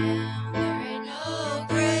giants down. There ain't no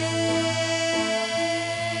grave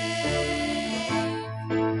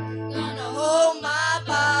gonna hold my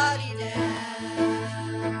body down.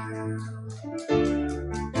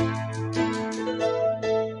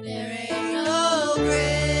 There ain't no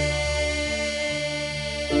grave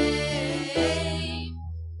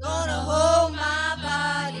gonna hold my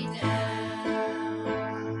body down.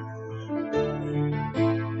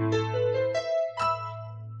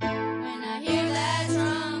 When I hear that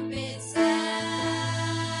trumpet sound,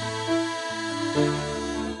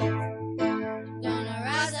 gonna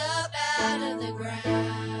rise up out of the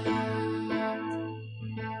ground.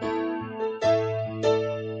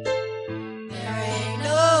 There ain't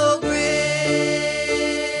no grave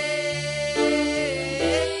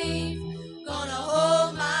gonna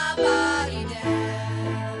hold my body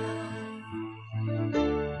down.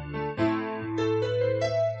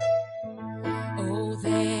 Oh,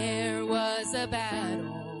 there was a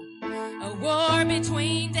battle, a war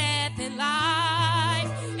between death and life,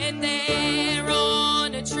 and there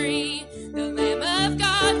on a tree the Lamb of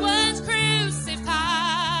God was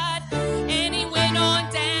crucified, and he went on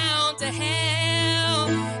down to hell,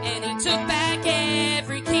 and he took back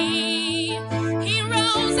every key. He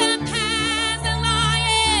rose up as a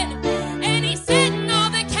lion, and he's setting all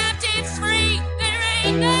the captives free. There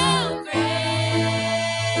ain't no grave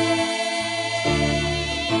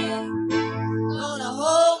gonna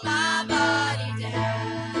hold my body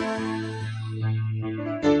down.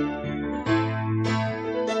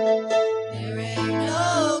 There ain't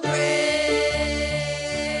no grave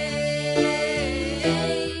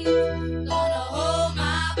gonna hold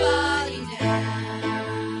my body down.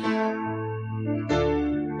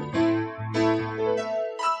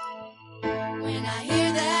 When I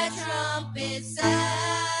hear that trumpet sound,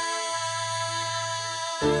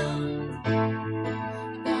 I'm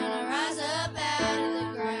gonna rise up out of the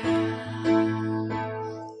ground.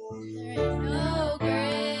 There ain't no grave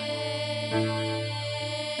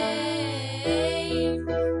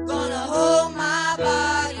gonna hold my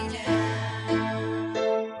body down.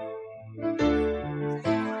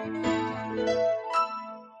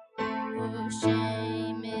 Oh,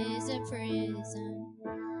 shame is a prison,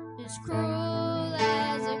 as cruel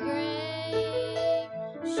as a grave.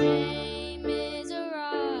 Shame is a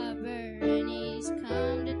robber, and he's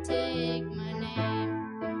come to take my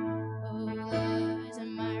name. Oh, love is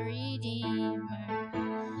my redeemer,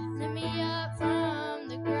 lift me up from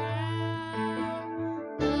the ground.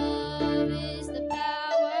 Love is the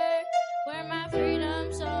power where my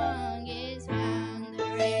freedom song is found.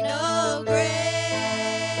 There ain't no grave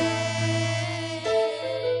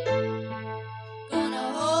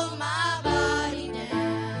gonna hold my body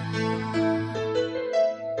down.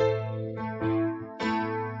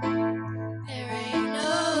 There ain't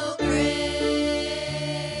no grave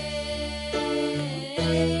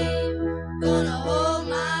gonna hold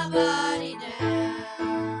my body down.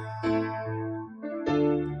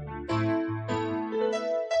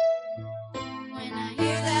 When I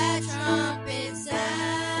hear that trumpet sound,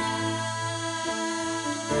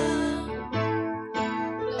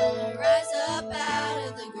 gonna rise up out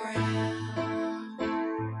of the ground.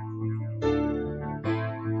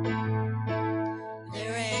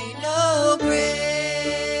 There ain't no grave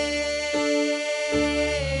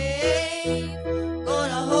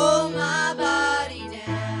gonna hold my body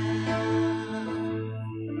down.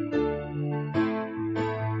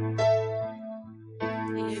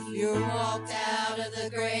 If you're walked out of the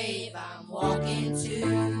grave, I'm walking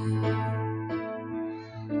too.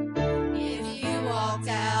 If you walked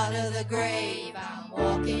out of the grave, I'm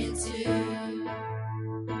walking too.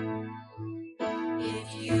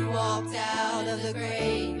 If you walked out of the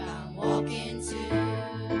grave, I'm walking too.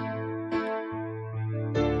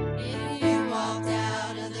 If you walked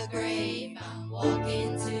out of the grave, I'm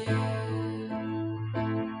walking too.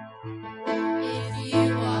 If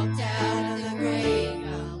you walked out of the grave,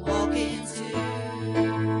 I'm walking too.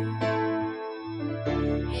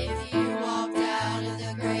 If you walked out of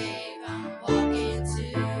the grave, I'm walking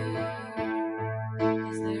too.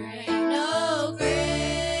 'Cause there ain't no grave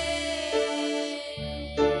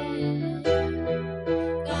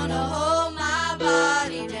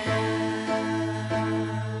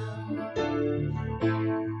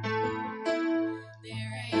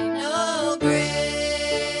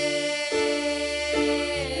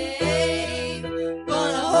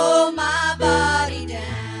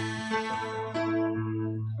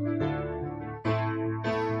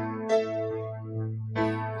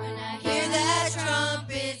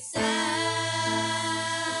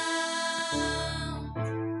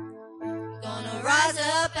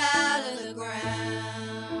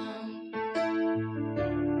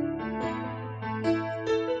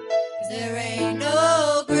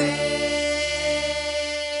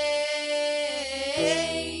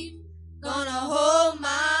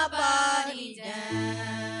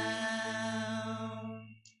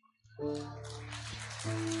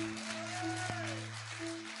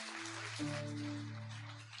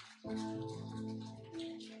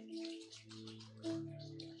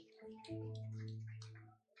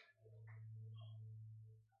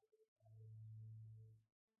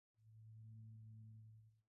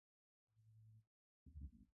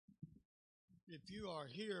If you are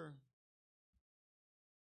here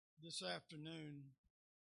this afternoon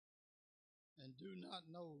and do not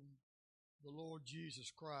know the Lord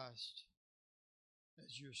Jesus Christ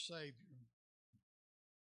as your Savior,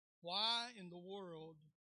 why in the world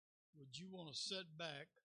would you want to sit back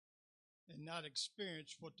and not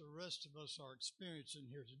experience what the rest of us are experiencing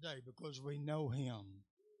here today? Because we know Him.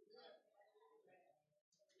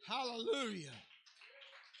 Hallelujah.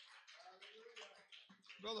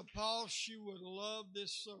 Brother Paul, she would love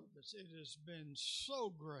this service. It has been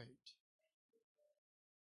so great.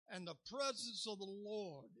 And the presence of the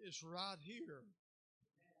Lord is right here.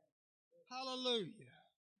 Hallelujah.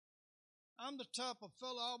 I'm the type of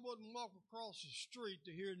fellow I wouldn't walk across the street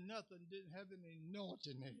to hear nothing didn't have any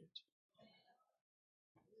anointing in it.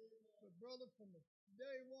 But brother, from the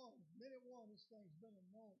day one, minute one, this thing's been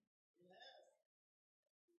anointed.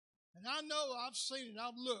 And I know I've seen it,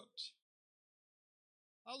 I've looked.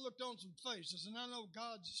 I looked on some faces, and I know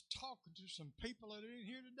God's just talking to some people that are in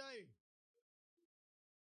here today.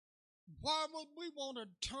 Why would we want to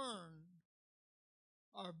turn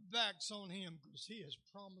our backs on Him? Because He has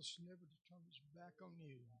promised never to turn His back on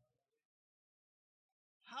you.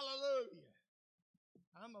 Hallelujah.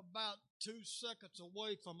 I'm about 2 seconds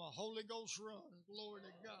away from a Holy Ghost run. Glory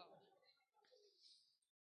to God.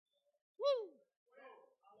 Woo!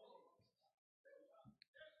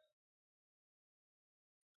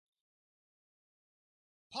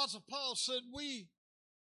 Apostle Paul said we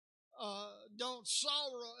don't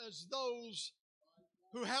sorrow as those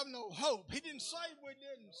who have no hope. He didn't say we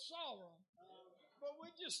didn't sorrow, but we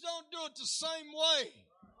just don't do it the same way.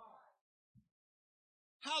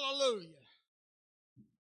 Hallelujah.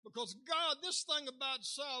 Because God, this thing about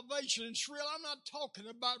salvation, it's real. I'm not talking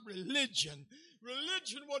about religion.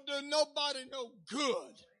 Religion will do nobody no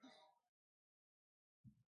good.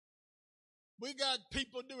 We got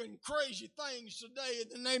people doing crazy things today in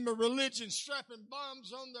the name of religion, strapping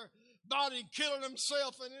bombs on their body, killing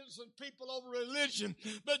themselves and innocent people over religion.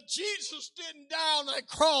 But Jesus didn't die on that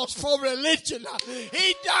cross for religion.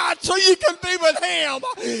 He died so you can be with Him.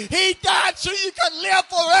 He died so you can live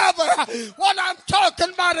forever. What I'm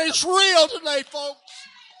talking about is real today, folks.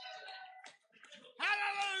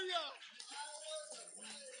 Hallelujah.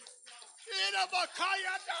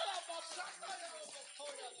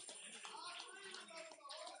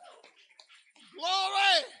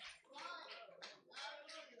 Glory.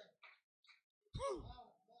 Whew.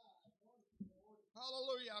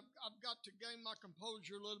 Hallelujah. I've got to gain my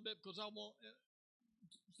composure a little bit because I want,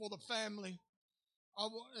 for the family, I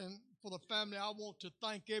want to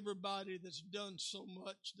thank everybody that's done so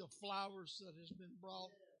much, the flowers that has been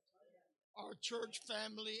brought, our church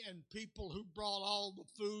family and people who brought all the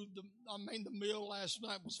food. The meal last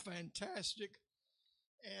night was fantastic.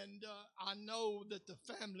 And I know that the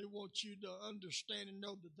family wants you to understand and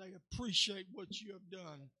know that they appreciate what you have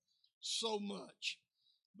done so much.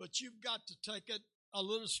 But you've got to take it a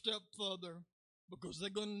little step further because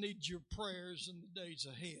they're going to need your prayers in the days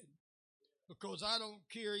ahead. Because I don't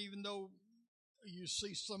care, even though you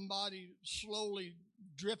see somebody slowly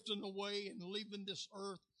drifting away and leaving this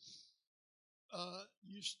earth,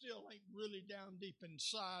 you still ain't really down deep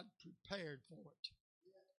inside prepared for it.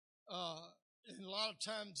 And a lot of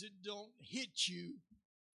times it don't hit you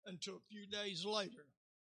until a few days later.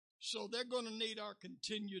 So they're going to need our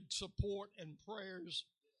continued support and prayers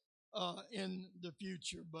in the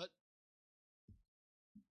future. But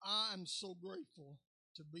I am so grateful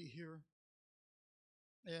to be here.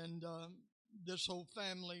 And this whole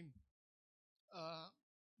family,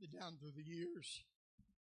 down through the years,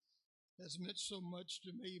 has meant so much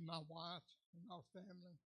to me, my wife, and our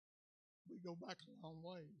family. We go back a long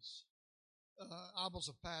ways. I was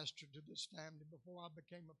a pastor to this family before I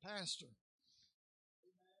became a pastor.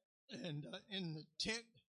 And in the tent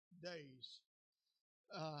days,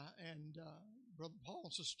 Brother Paul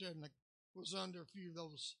and Sister Edna was under a few of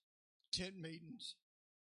those tent meetings.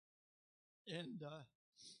 And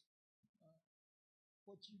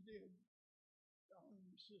what you did,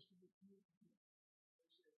 your sister, was beautiful.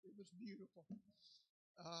 It was beautiful.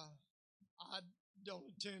 I don't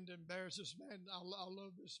intend to embarrass this man. I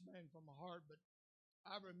love this man from my heart, but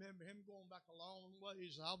I remember him going back a long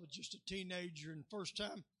ways. I was just a teenager, and first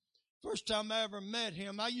time I ever met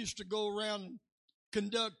him, I used to go around and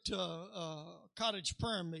conduct cottage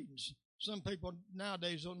prayer meetings. Some people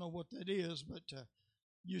nowadays don't know what that is, but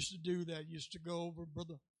used to do that. Used to go over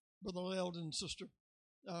Brother Leldon and Sister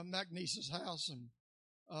McNeese's house,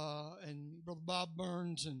 and Brother Bob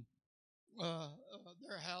Burns and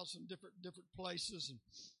their house in different places, and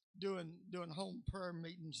doing home prayer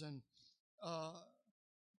meetings. And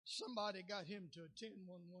somebody got him to attend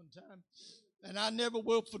one time, And I never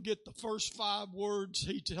will forget the first 5 words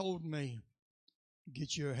he told me.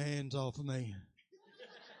 Get your hands off of me.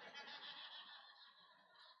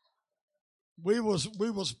 We was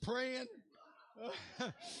praying,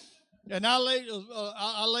 and I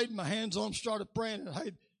laid my hands on him, started praying.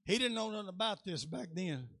 And he didn't know nothing about this back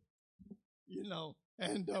then, you know.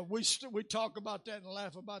 And we talk about that and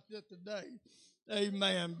laugh about that today,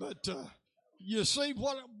 amen. But you see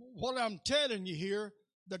what I'm telling you here.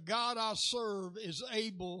 The God I serve is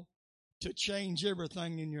able to change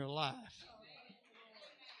everything in your life.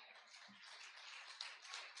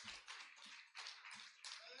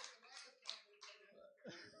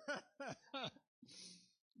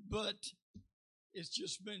 But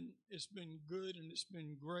it's been good and it's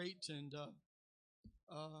been great, and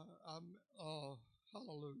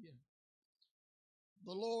hallelujah.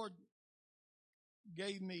 The Lord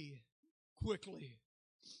gave me quickly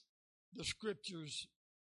the scriptures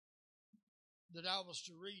that I was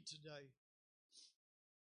to read today.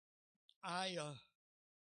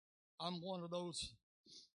 I'm one of those,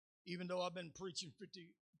 even though I've been preaching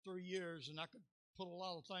 53 years and I could put a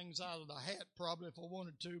lot of things out of the hat probably if I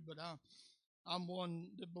wanted to, but I'm one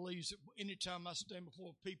that believes that anytime I stand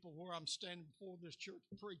before people, where I'm standing before this church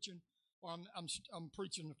preaching, or I'm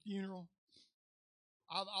preaching a funeral,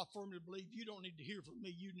 I firmly believe you don't need to hear from me,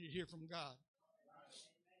 you need to hear from God.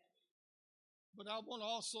 But I want to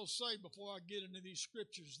also say, before I get into these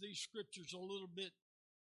scriptures are a little bit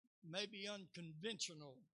maybe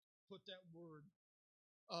unconventional, put that word,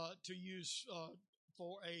 to use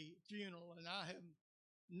for a funeral. And I have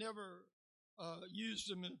never used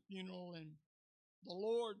them in a funeral. And the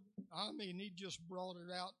Lord, he just brought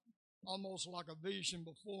it out almost like a vision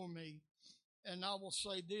before me. And I will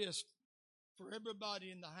say this, for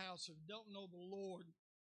everybody in the house who don't know the Lord,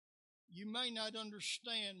 you may not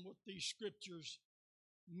understand what these scriptures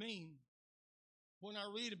mean when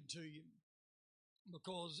I read them to you,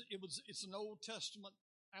 because it's an Old Testament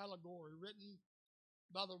allegory written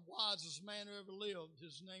by the wisest man who ever lived.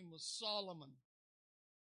 His name was Solomon.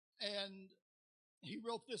 And he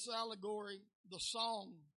wrote this allegory, the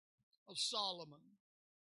Song of Solomon.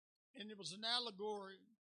 And it was an allegory,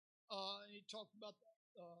 and he talked about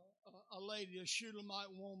a lady, a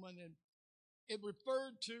Shulamite woman, and it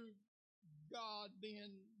referred to God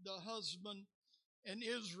being the husband and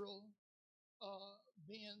Israel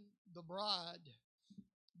being the bride.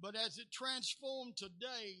 But as it transformed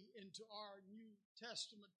today into our New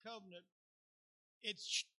Testament covenant, it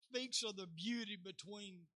speaks of the beauty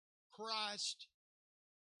between Christ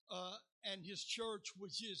and his church,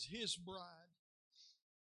 which is his bride.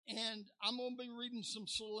 And I'm going to be reading some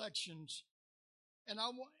selections, and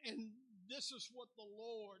this is what the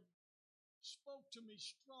Lord spoke to me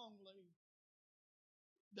strongly,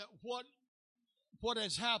 that what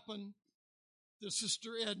has happened to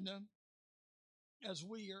Sister Edna as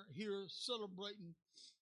we are here celebrating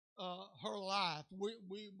her life. We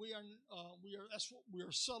are that's what we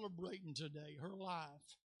are celebrating today, her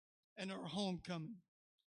life and her homecoming.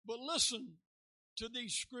 But listen to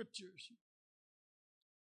these scriptures,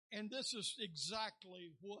 and this is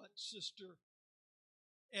exactly what Sister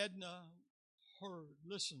Edna heard.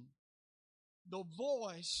 Listen. The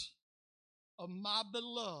voice of my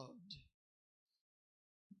beloved.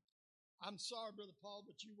 I'm sorry, Brother Paul,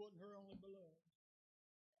 but you wasn't her only beloved.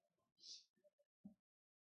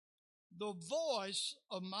 The voice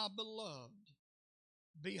of my beloved.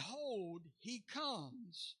 Behold, he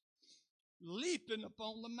comes, leaping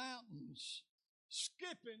upon the mountains,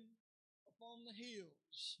 skipping upon the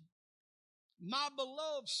hills. My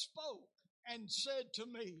beloved spoke and said to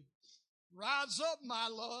me, rise up, my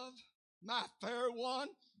love, my fair one,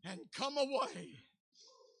 and come away.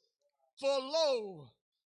 For lo,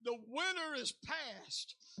 the winter is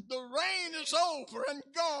past, the rain is over and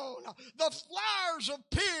gone, the flowers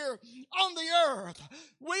appear on the earth.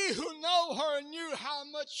 We who know her knew how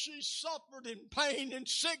much she suffered in pain and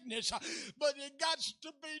sickness, but it got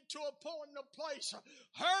to be to a point and a place,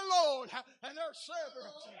 her Lord and her Savior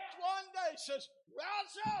one day says,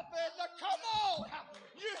 rise up, Edna, come on.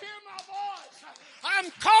 You hear my voice.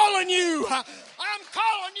 I'm calling you. I'm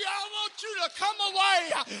calling you. I want you to come away.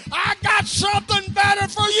 I got something better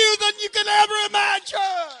for you than you can ever imagine.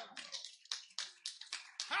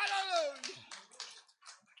 Hallelujah.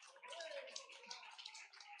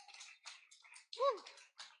 Woo.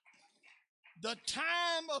 The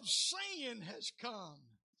time of singing has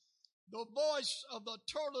come. The voice of the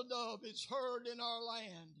turtle dove is heard in our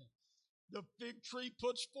land. The fig tree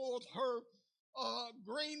puts forth her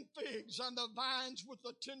green figs, and the vines with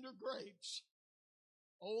the tender grapes.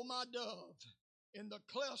 O my dove, in the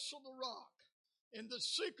clefts of the rock, in the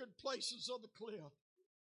secret places of the cliff.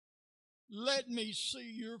 Let me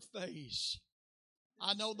see your face.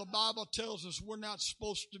 I know the Bible tells us we're not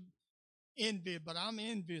supposed to envy, but I'm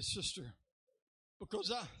envious, sister,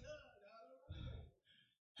 because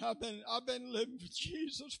I've been living for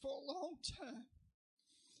Jesus for a long time,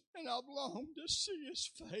 and I've longed to see his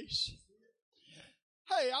face.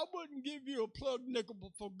 Hey, I wouldn't give you a plug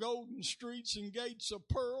nickel for golden streets and gates of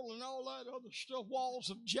pearl and all that other stuff, walls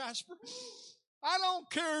of jasper. I don't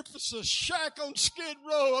care if it's a shack on Skid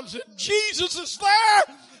Row. If Jesus is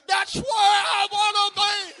there, that's where I want to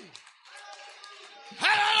be.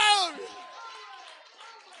 Hallelujah.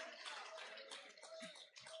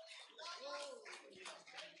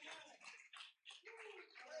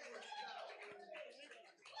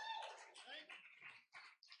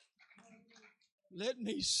 Let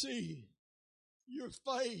me see your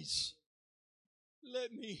face.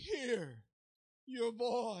 Let me hear your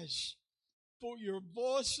voice. For your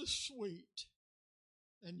voice is sweet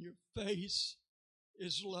and your face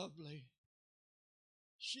is lovely.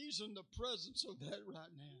 She's in the presence of that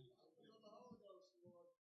right now.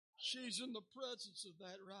 She's in the presence of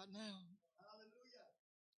that right now.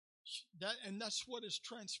 And that's what has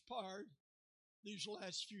transpired these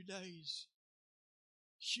last few days.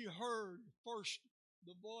 She heard first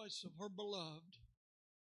the voice of her beloved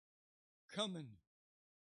coming,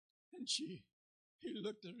 and he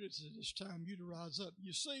looked at her and said, it's time you to rise up.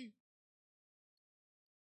 You see,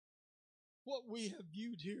 what we have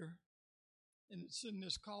viewed here, and it's in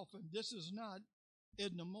this coffin, this is not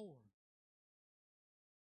Edna Moore.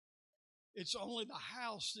 It's only the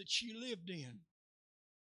house that she lived in.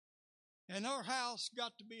 And her house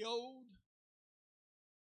got to be old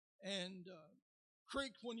and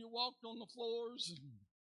creaked when you walked on the floors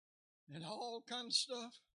and all kind of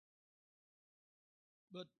stuff.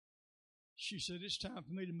 But she said, it's time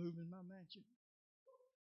for me to move in my mansion.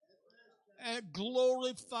 A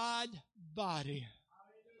glorified body.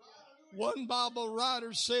 One Bible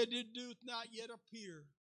writer said, it doth not yet appear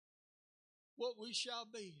what we shall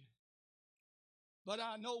be. But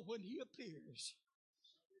I know when he appears,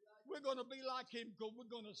 we're going to be like him because we're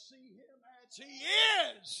going to see him as he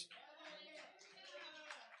is.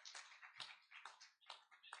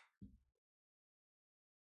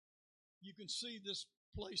 You can see this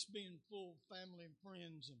place being full of family and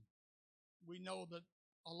friends, and we know that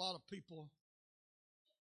a lot of people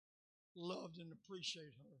loved and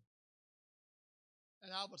appreciate her.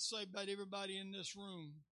 And I would say about everybody in this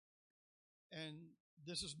room, and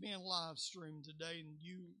this is being live streamed today, and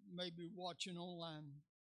you may be watching online.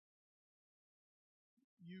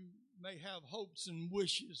 You may have hopes and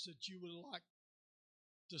wishes that you would like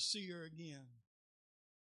to see her again.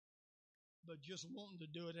 But just wanting to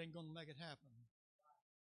do it ain't going to make it happen.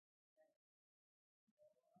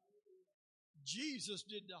 Jesus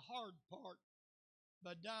did the hard part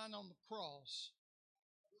by dying on the cross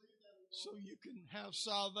so you can have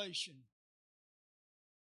salvation.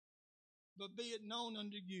 But be it known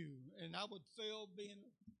unto you, and I would fail being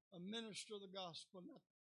a minister of the gospel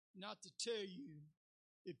not to tell you,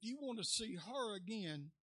 if you want to see her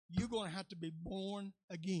again, you're going to have to be born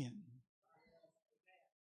again.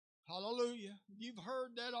 Hallelujah. You've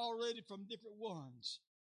heard that already from different ones.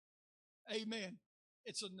 Amen.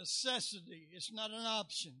 It's a necessity. It's not an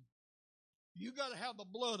option. You got to have the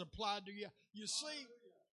blood applied to you. You see,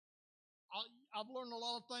 I've learned a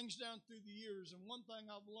lot of things down through the years, and one thing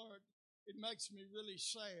I've learned, it makes me really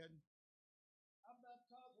sad. I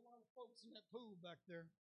baptized a lot of folks in that pool back there.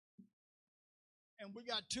 And we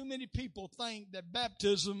got too many people think that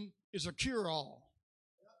baptism is a cure-all.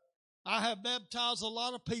 I have baptized a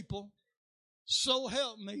lot of people, so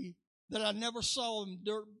help me, that I never saw them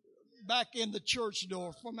back in the church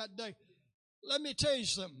door from that day. Let me tell you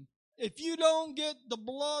something. If you don't get the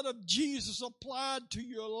blood of Jesus applied to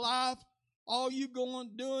your life, all you're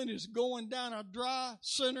doing is going down a dry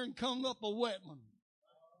center and coming up a wet one.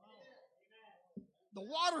 The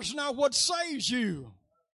water's not what saves you.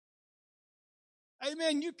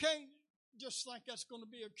 Amen. You can't just think that's going to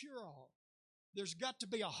be a cure-all. There's got to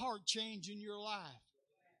be a heart change in your life.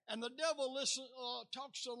 And the devil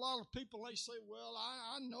talks to a lot of people. They say, well,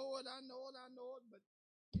 I know it, but,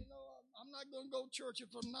 you know, I'm not going to go to church if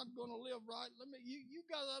I'm not going to live right. You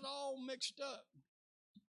got that all mixed up.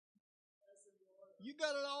 You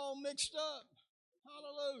got it all mixed up.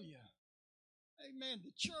 Hallelujah. Amen.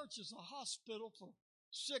 The church is a hospital for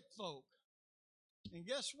sick folk. And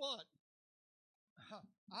guess what?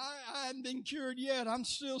 I haven't been cured yet. I'm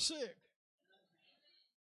still sick.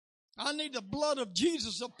 I need the blood of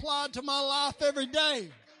Jesus applied to my life every day.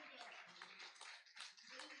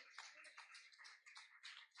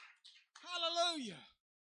 Hallelujah.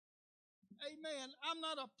 Amen. I'm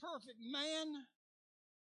not a perfect man.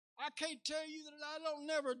 I can't tell you that I don't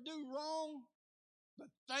never do wrong. But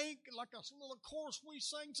thank, like a little chorus we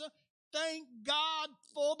sing, thank God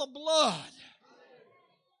for the blood.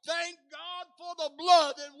 Thank God for the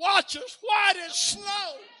blood that washes white as snow.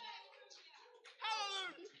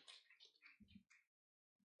 Hallelujah.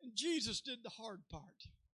 And Jesus did the hard part.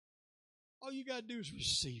 All you got to do is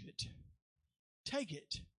receive it. Take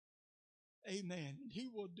it. Amen. And He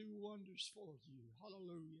will do wonders for you.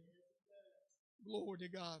 Hallelujah. Glory to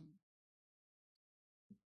God.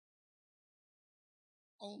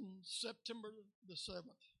 On September the 7th,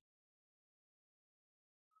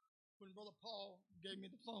 when Brother Paul gave me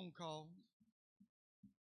the phone call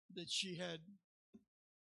that she had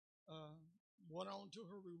went on to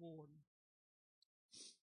her reward.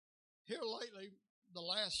 Here lately, the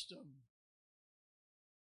last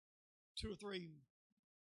 2 or 3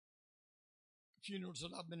 funerals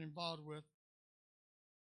that I've been involved with,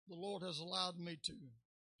 the Lord has allowed me to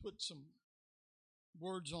put some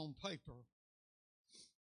words on paper.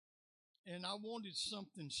 And I wanted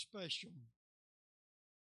something special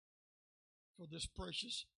for this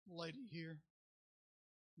precious lady here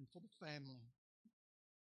and for the family.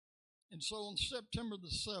 And so on September the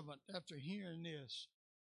 7th, after hearing this,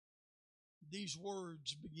 these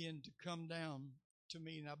words began to come down to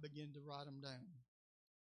me, and I began to write them down.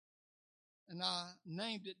 And I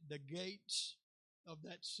named it The Gates of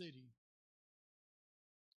That City.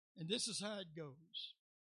 And this is how it goes.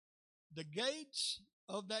 The gates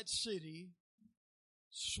of that city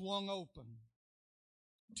swung open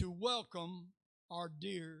to welcome our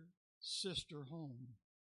dear sister home,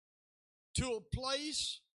 to a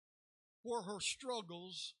place where her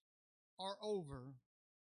struggles are over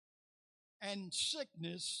and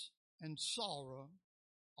sickness and sorrow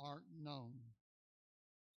aren't known.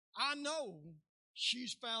 I know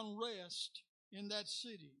she's found rest in that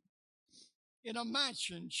city, in a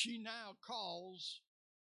mansion she now calls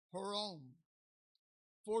her own.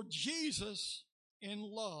 For Jesus in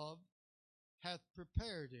love hath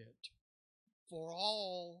prepared it for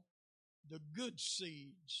all the good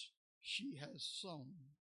seeds she has sown.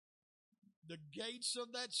 The gates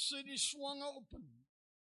of that city swung open,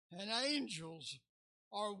 and angels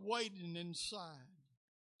are waiting inside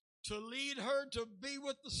to lead her to be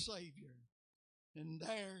with the Savior, and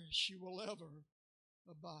there she will ever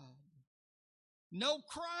abide. No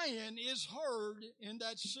crying is heard in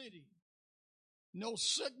that city. No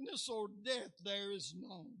sickness or death there is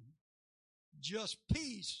known. Just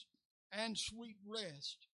peace and sweet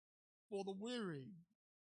rest for the weary.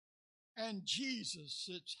 And Jesus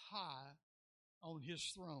sits high on His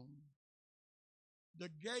throne. The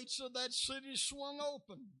gates of that city swung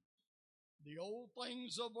open. The old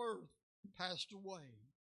things of earth passed away.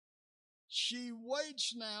 She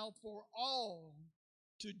waits now for all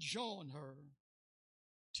to join her,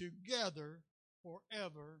 together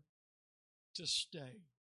forever to stay.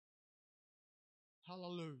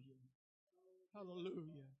 Hallelujah.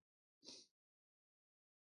 Hallelujah.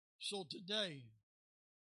 So today,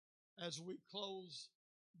 as we close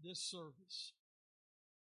this service,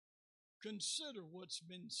 consider what's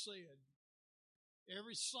been said.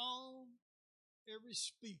 Every song, every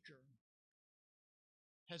speaker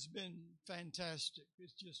has been fantastic.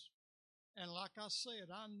 It's just, and like I said,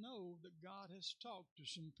 I know that God has talked to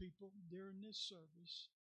some people during this service.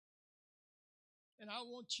 And I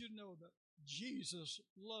want you to know that Jesus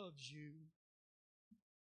loves you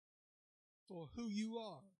for who you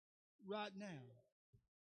are right now.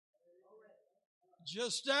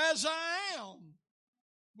 Just as I am,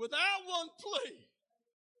 without one plea.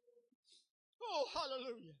 Oh,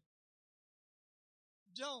 hallelujah.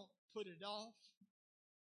 Don't put it off,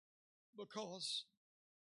 because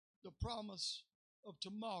the promise of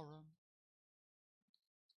tomorrow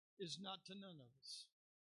is not to none of us.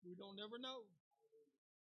 We don't ever know.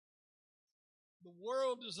 The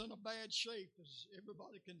world is in a bad shape, as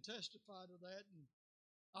everybody can testify to that. And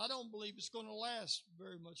I don't believe it's going to last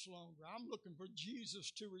very much longer. I'm looking for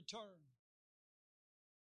Jesus to return.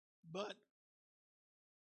 But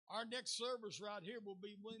our next service right here will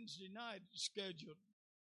be Wednesday night scheduled.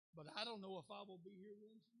 But I don't know if I will be here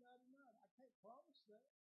Wednesday night or not. I can't promise that.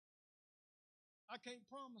 I can't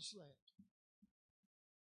promise that.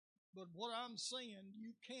 But what I'm saying,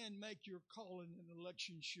 you can make your calling and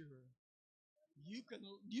election sure. You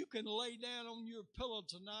can lay down on your pillow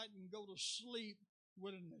tonight and go to sleep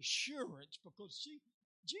with an assurance, because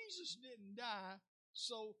Jesus didn't die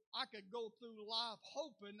so I could go through life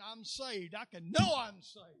hoping I'm saved. I can know I'm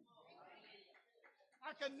saved.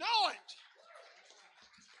 I can know it.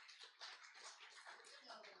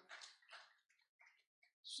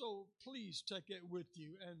 So please take it with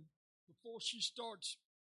you. And before she starts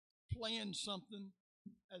playing something,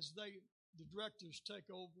 as the directors take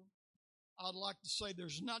over, I'd like to say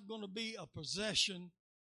there's not going to be a procession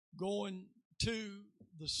going to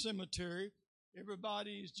the cemetery.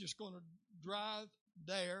 Everybody is just going to drive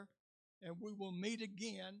there, and we will meet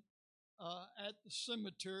again at the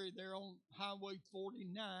cemetery there on Highway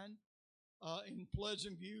 49 in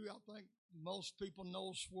Pleasant View. I think most people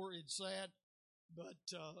knows where it's at, but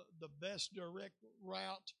the best direct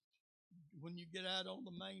route, when you get out on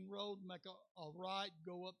the main road, make a right,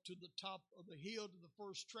 go up to the top of the hill to the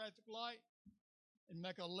first traffic light, and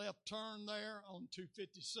make a left turn there on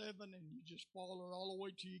 257, and you just follow it all the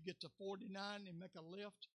way till you get to 49 and make a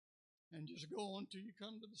left, and just go on till you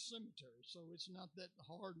come to the cemetery. So it's not that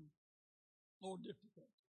hard or difficult.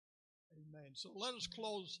 Amen. So let us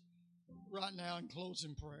close right now and close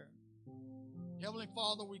in prayer. Heavenly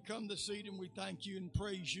Father, we come this evening, we thank you and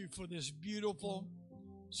praise you for this beautiful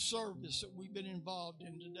service that we've been involved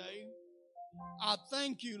in today. I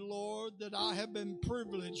thank you, Lord, that I have been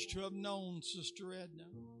privileged to have known Sister Edna.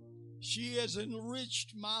 She has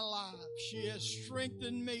enriched my life. She has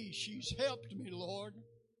strengthened me. She's helped me, Lord.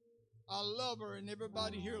 I love her, and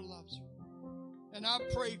everybody here loves her. And I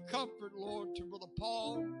pray comfort, Lord, to Brother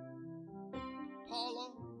Paul,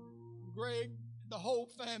 Paula, Greg, the whole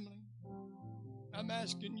family. I'm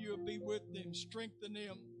asking you to be with them, strengthen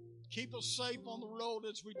them. Keep us safe on the road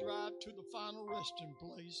as we drive to the final resting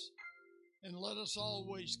place. And let us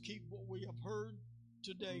always keep what we have heard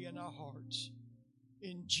today in our hearts.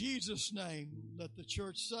 In Jesus' name, let the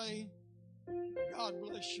church say, God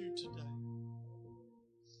bless you today.